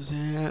car is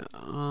at.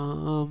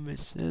 It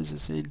says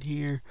it's in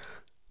here.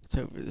 It's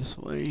over this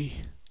way.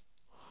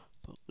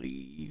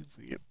 Believe.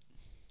 Yep.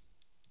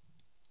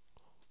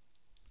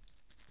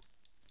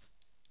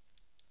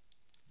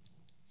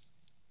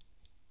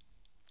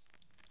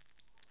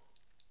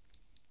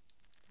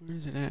 Where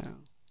is it at?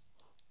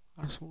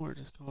 I swore I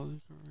just called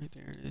the car. Right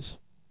there it is.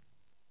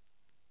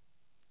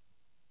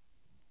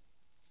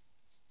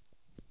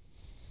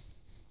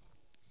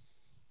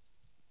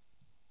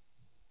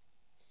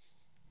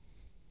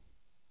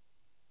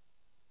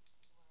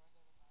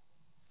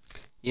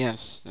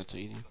 Yes, that's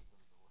what you do.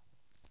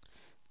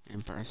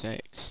 And press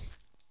X.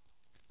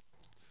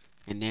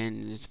 And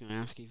then it's going to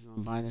ask you if you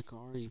want to buy the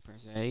car. You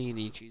press A, and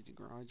then you choose the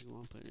garage you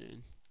want to put it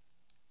in.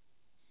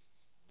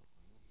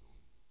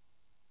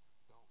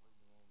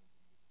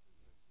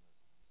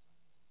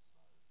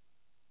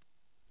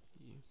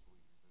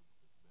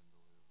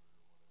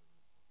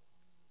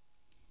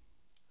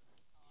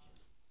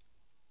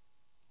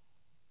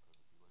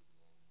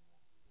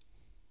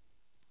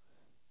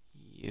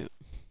 Yep.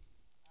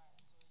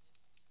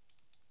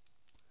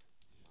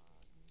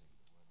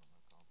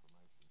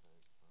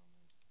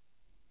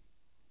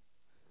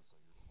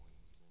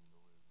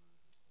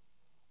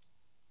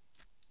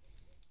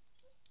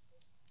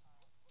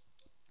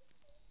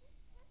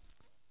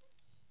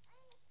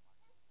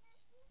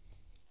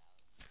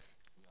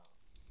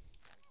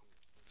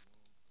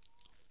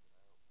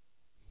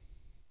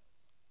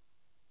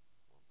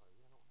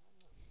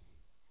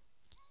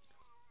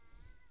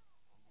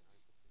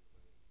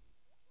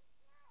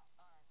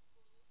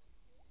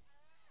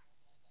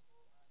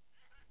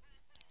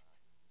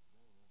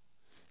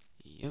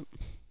 Yep.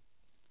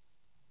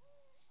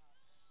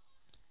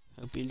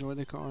 Hope you enjoy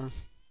the car.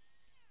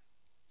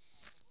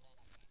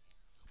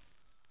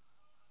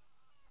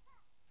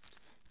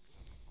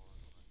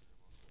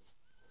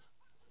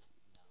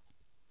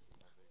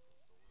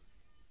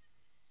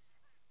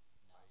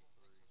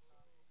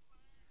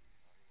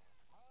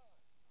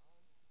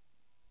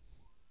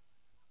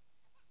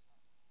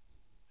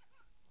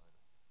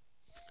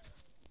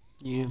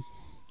 Yeah.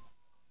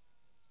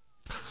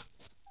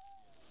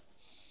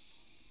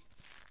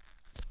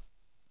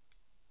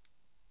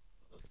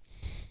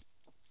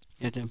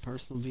 At the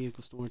personal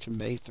vehicle storage in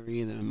Bay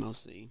 3 of the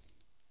MLC.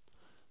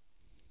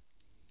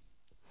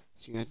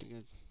 So you have to go.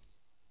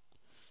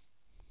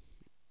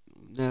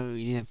 No,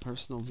 you need to have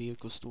personal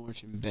vehicle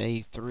storage in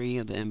Bay 3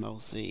 of the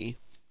MLC.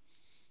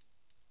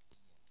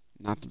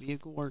 Not the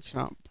vehicle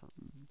workshop.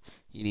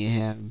 You need to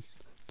have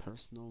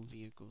personal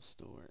vehicle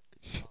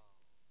storage.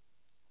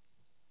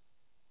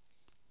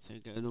 So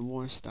go to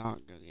more stock,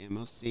 go to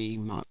MLC,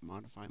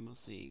 modify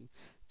MLC,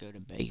 go to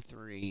Bay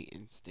 3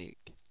 and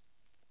stick.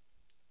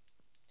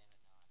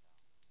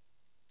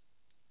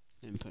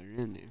 Then put it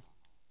in there.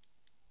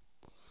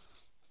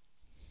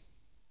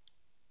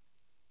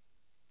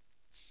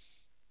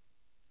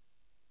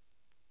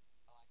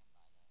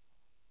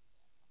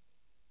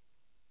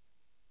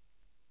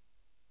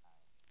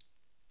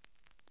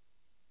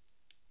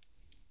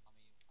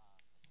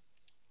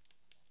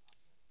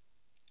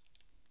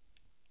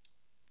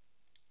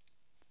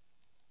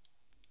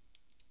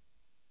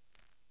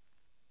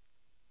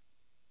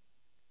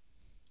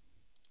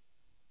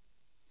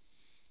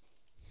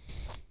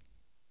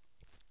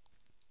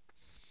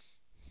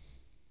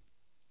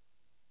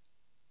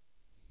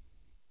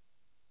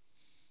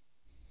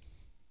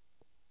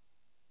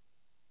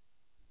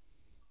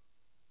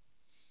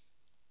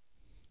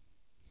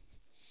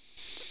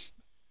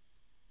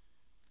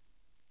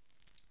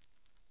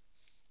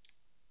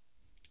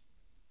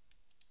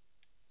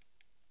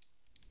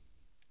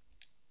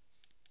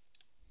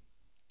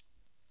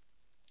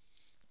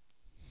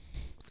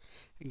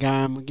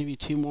 Guy, I'm gonna give you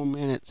 2 more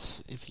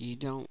minutes. If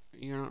you're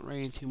not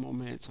ready in 2 more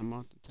minutes, I'm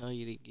about to tell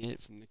you to get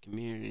it from the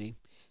community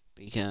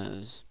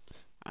because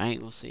I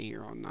ain't gonna sit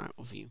here all night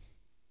with you.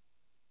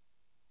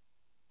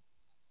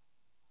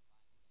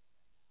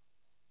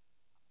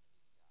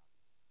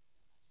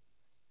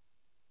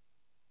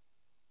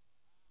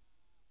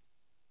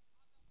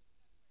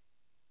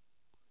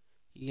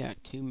 You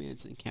got 2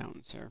 minutes and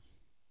counting, sir.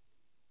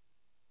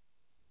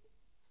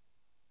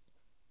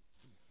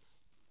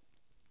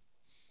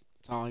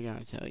 That's all I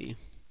gotta tell you.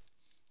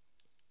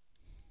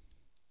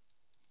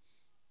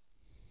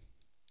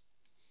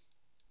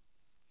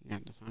 You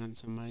have to find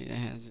somebody that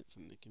has it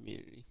from the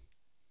community.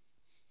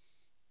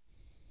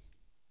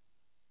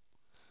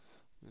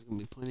 There's gonna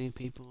be plenty of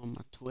people on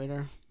my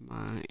Twitter,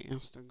 my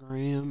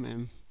Instagram,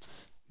 and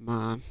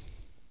my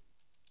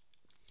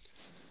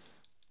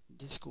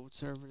Discord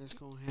server that's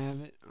gonna have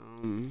it.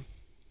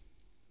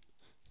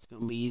 It's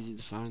gonna be easy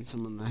to find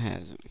someone that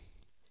has it.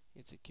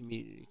 It's a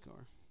community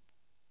car.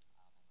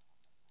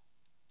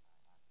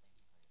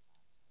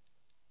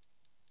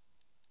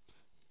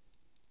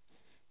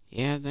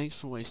 Yeah, thanks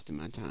for wasting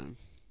my time.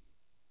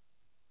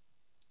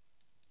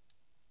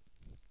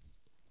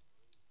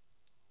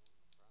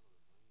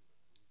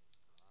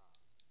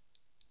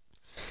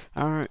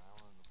 Alright,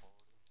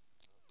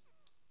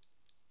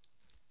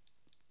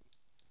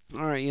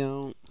 alright,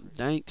 y'all.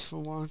 Thanks for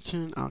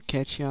watching. I'll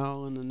catch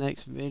y'all in the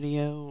next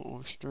video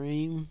or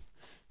stream.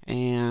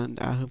 And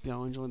I hope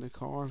y'all enjoyed the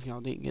car. If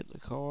y'all didn't get the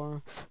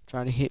car,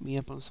 try to hit me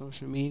up on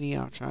social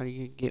media. I'll try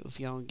to get with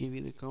y'all and give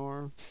you the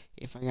car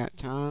if I got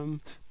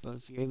time. But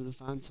if you're able to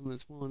find someone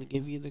that's willing to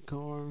give you the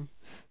car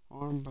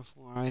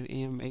before I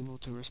am able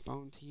to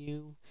respond to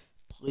you,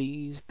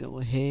 please go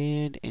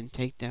ahead and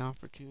take the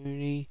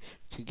opportunity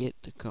to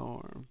get the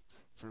car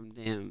from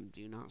them.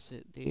 Do not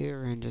sit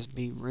there and just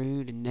be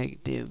rude and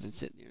negative and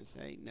sit there and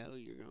say, no,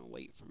 you're going to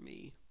wait for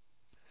me.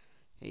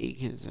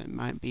 Because it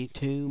might be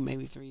 2,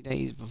 maybe 3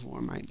 days before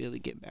I might be able to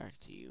get back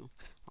to you.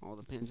 All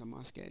depends on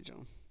my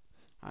schedule.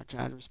 I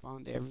try to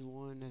respond to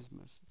everyone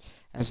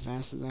as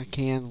fast as I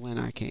can when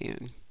I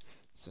can.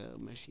 So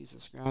make sure you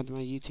subscribe to my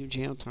YouTube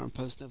channel, turn on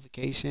post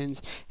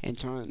notifications, and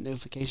turn on the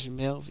notification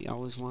bell if you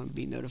always want to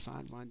be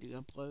notified when I do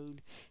upload.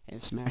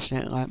 And smash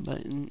that like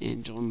button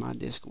and join my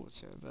Discord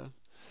server.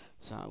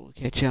 So I will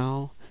catch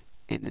y'all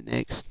in the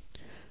next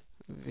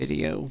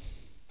video.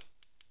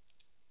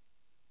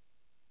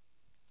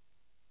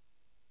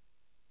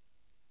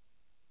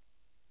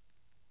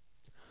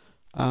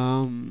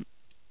 Um,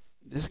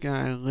 this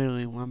guy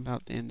literally, when I'm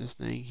about to end this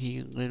thing,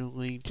 he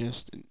literally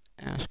just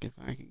asked if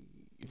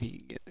he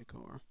can get the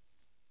car.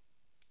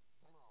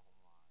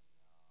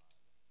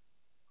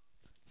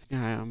 This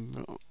guy,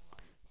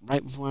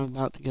 right before I'm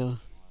about to go,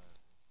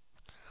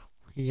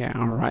 yeah,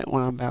 right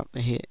when I'm about to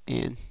hit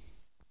end,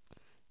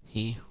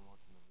 he,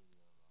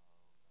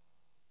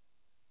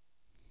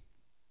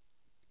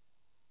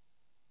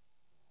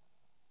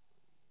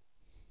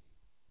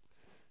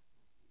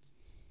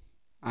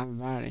 I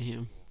invited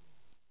him,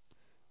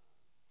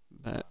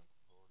 but,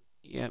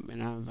 yep,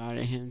 and I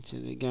invited him to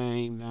the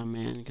game that I'm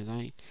in,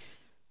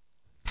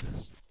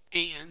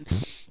 and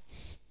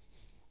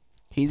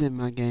he's in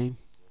my game,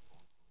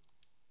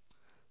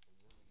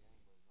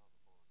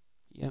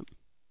 yep.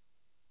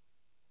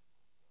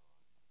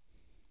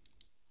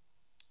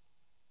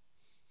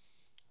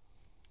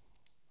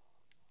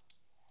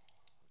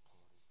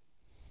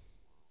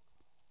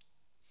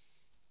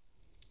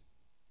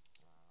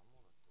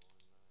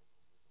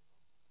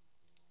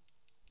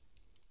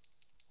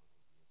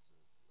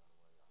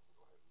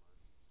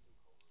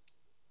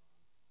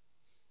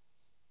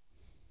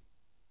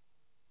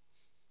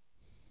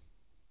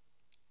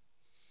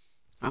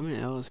 I'm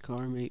in Ella's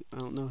car, mate. I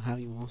don't know how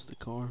he wants the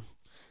car.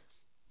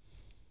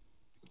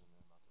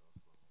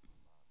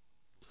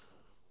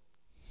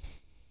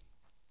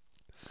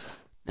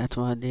 That's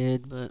what I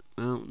did, but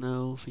I don't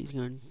know if he's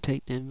going to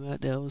take them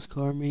out to Ella's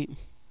car, mate,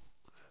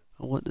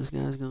 or what this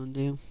guy's going to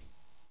do.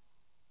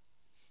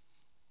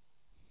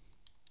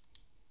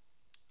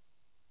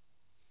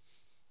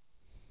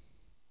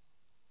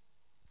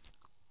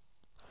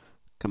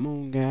 Come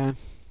on, guy.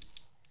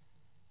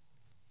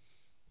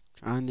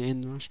 Trying to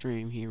end my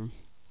stream here.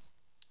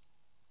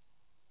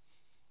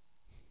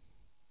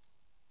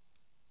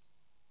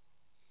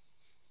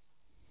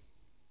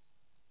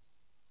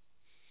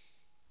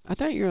 I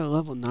thought you were at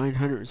level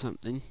 900 or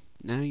something.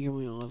 Now you're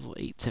only at level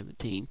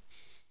 817.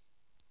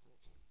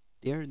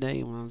 The other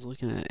day when I was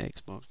looking at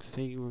Xbox, I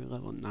said you were at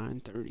level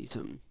 930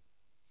 something.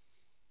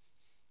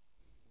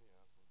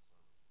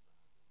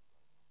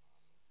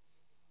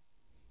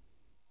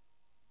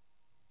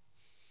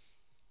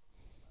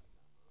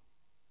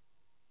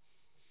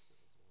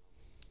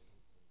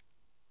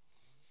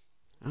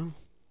 Oh.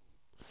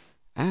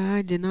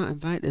 I did not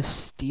invite the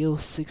Steel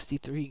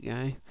 63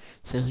 guy.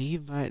 So he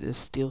invited the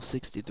Steel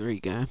 63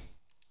 guy.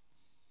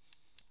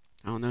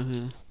 I don't know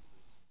who.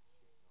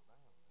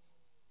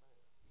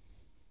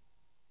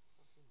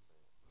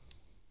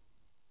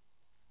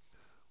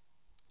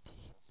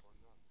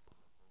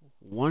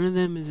 One of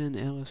them is in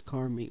Ellis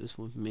car meet was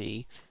with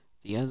me.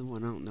 The other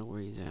one, I don't know where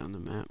he's at on the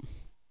map.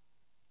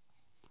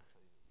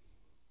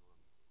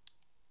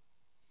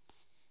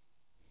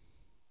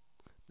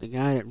 The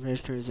guy that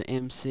registered as an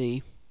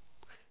MC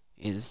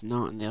is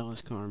not in the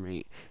Ellis car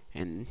meet,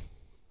 and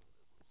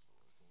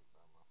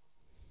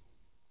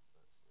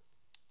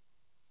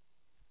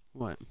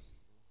what?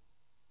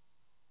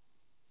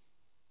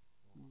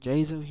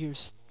 Jay's over here.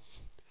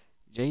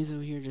 Jay's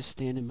over here just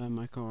standing by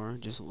my car,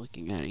 just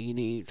looking at it.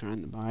 He ain't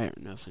trying to buy it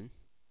or nothing.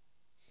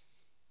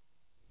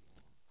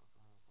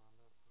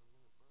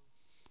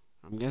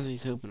 I'm guessing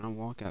he's hoping I'll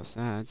walk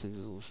outside since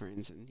his little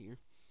friend's in here.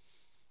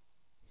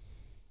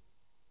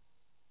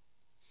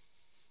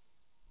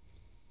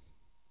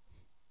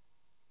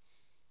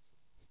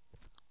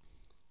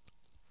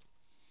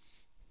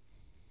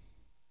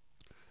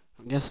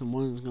 I'm guessing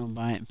one's gonna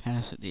buy it and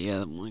pass it to the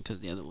other one because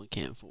the other one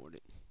can't afford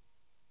it.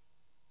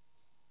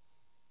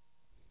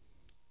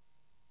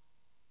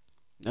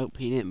 Nope,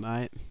 he didn't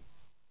buy it.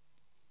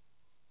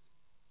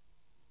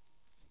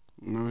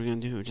 What are we gonna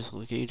do? Just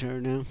look at each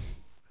other now?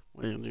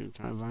 What are we gonna do?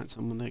 Try to find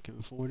someone that can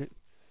afford it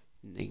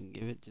and they can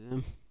give it to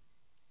them?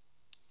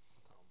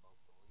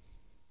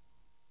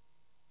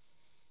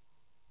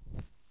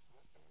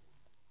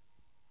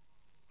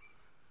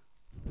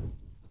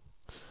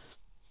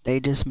 They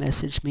just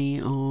messaged me.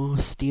 Oh,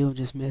 Steele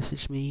just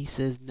messaged me. He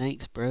says,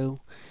 thanks,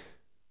 bro.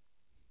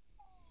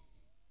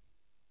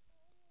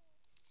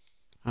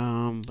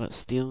 But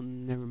Steele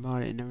never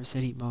bought it. Never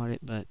said he bought it,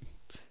 but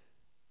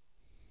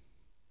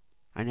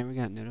I never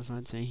got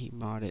notified saying he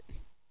bought it.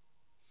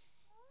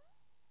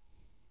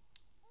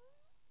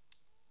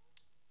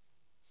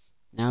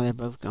 Now they're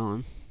both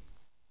gone.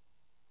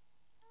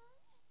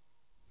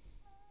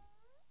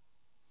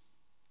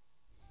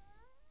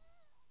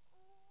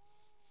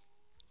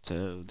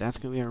 So that's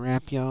gonna be a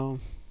wrap, y'all.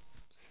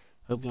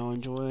 Hope y'all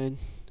enjoyed,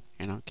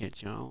 and I'll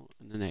catch y'all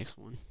in the next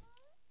one.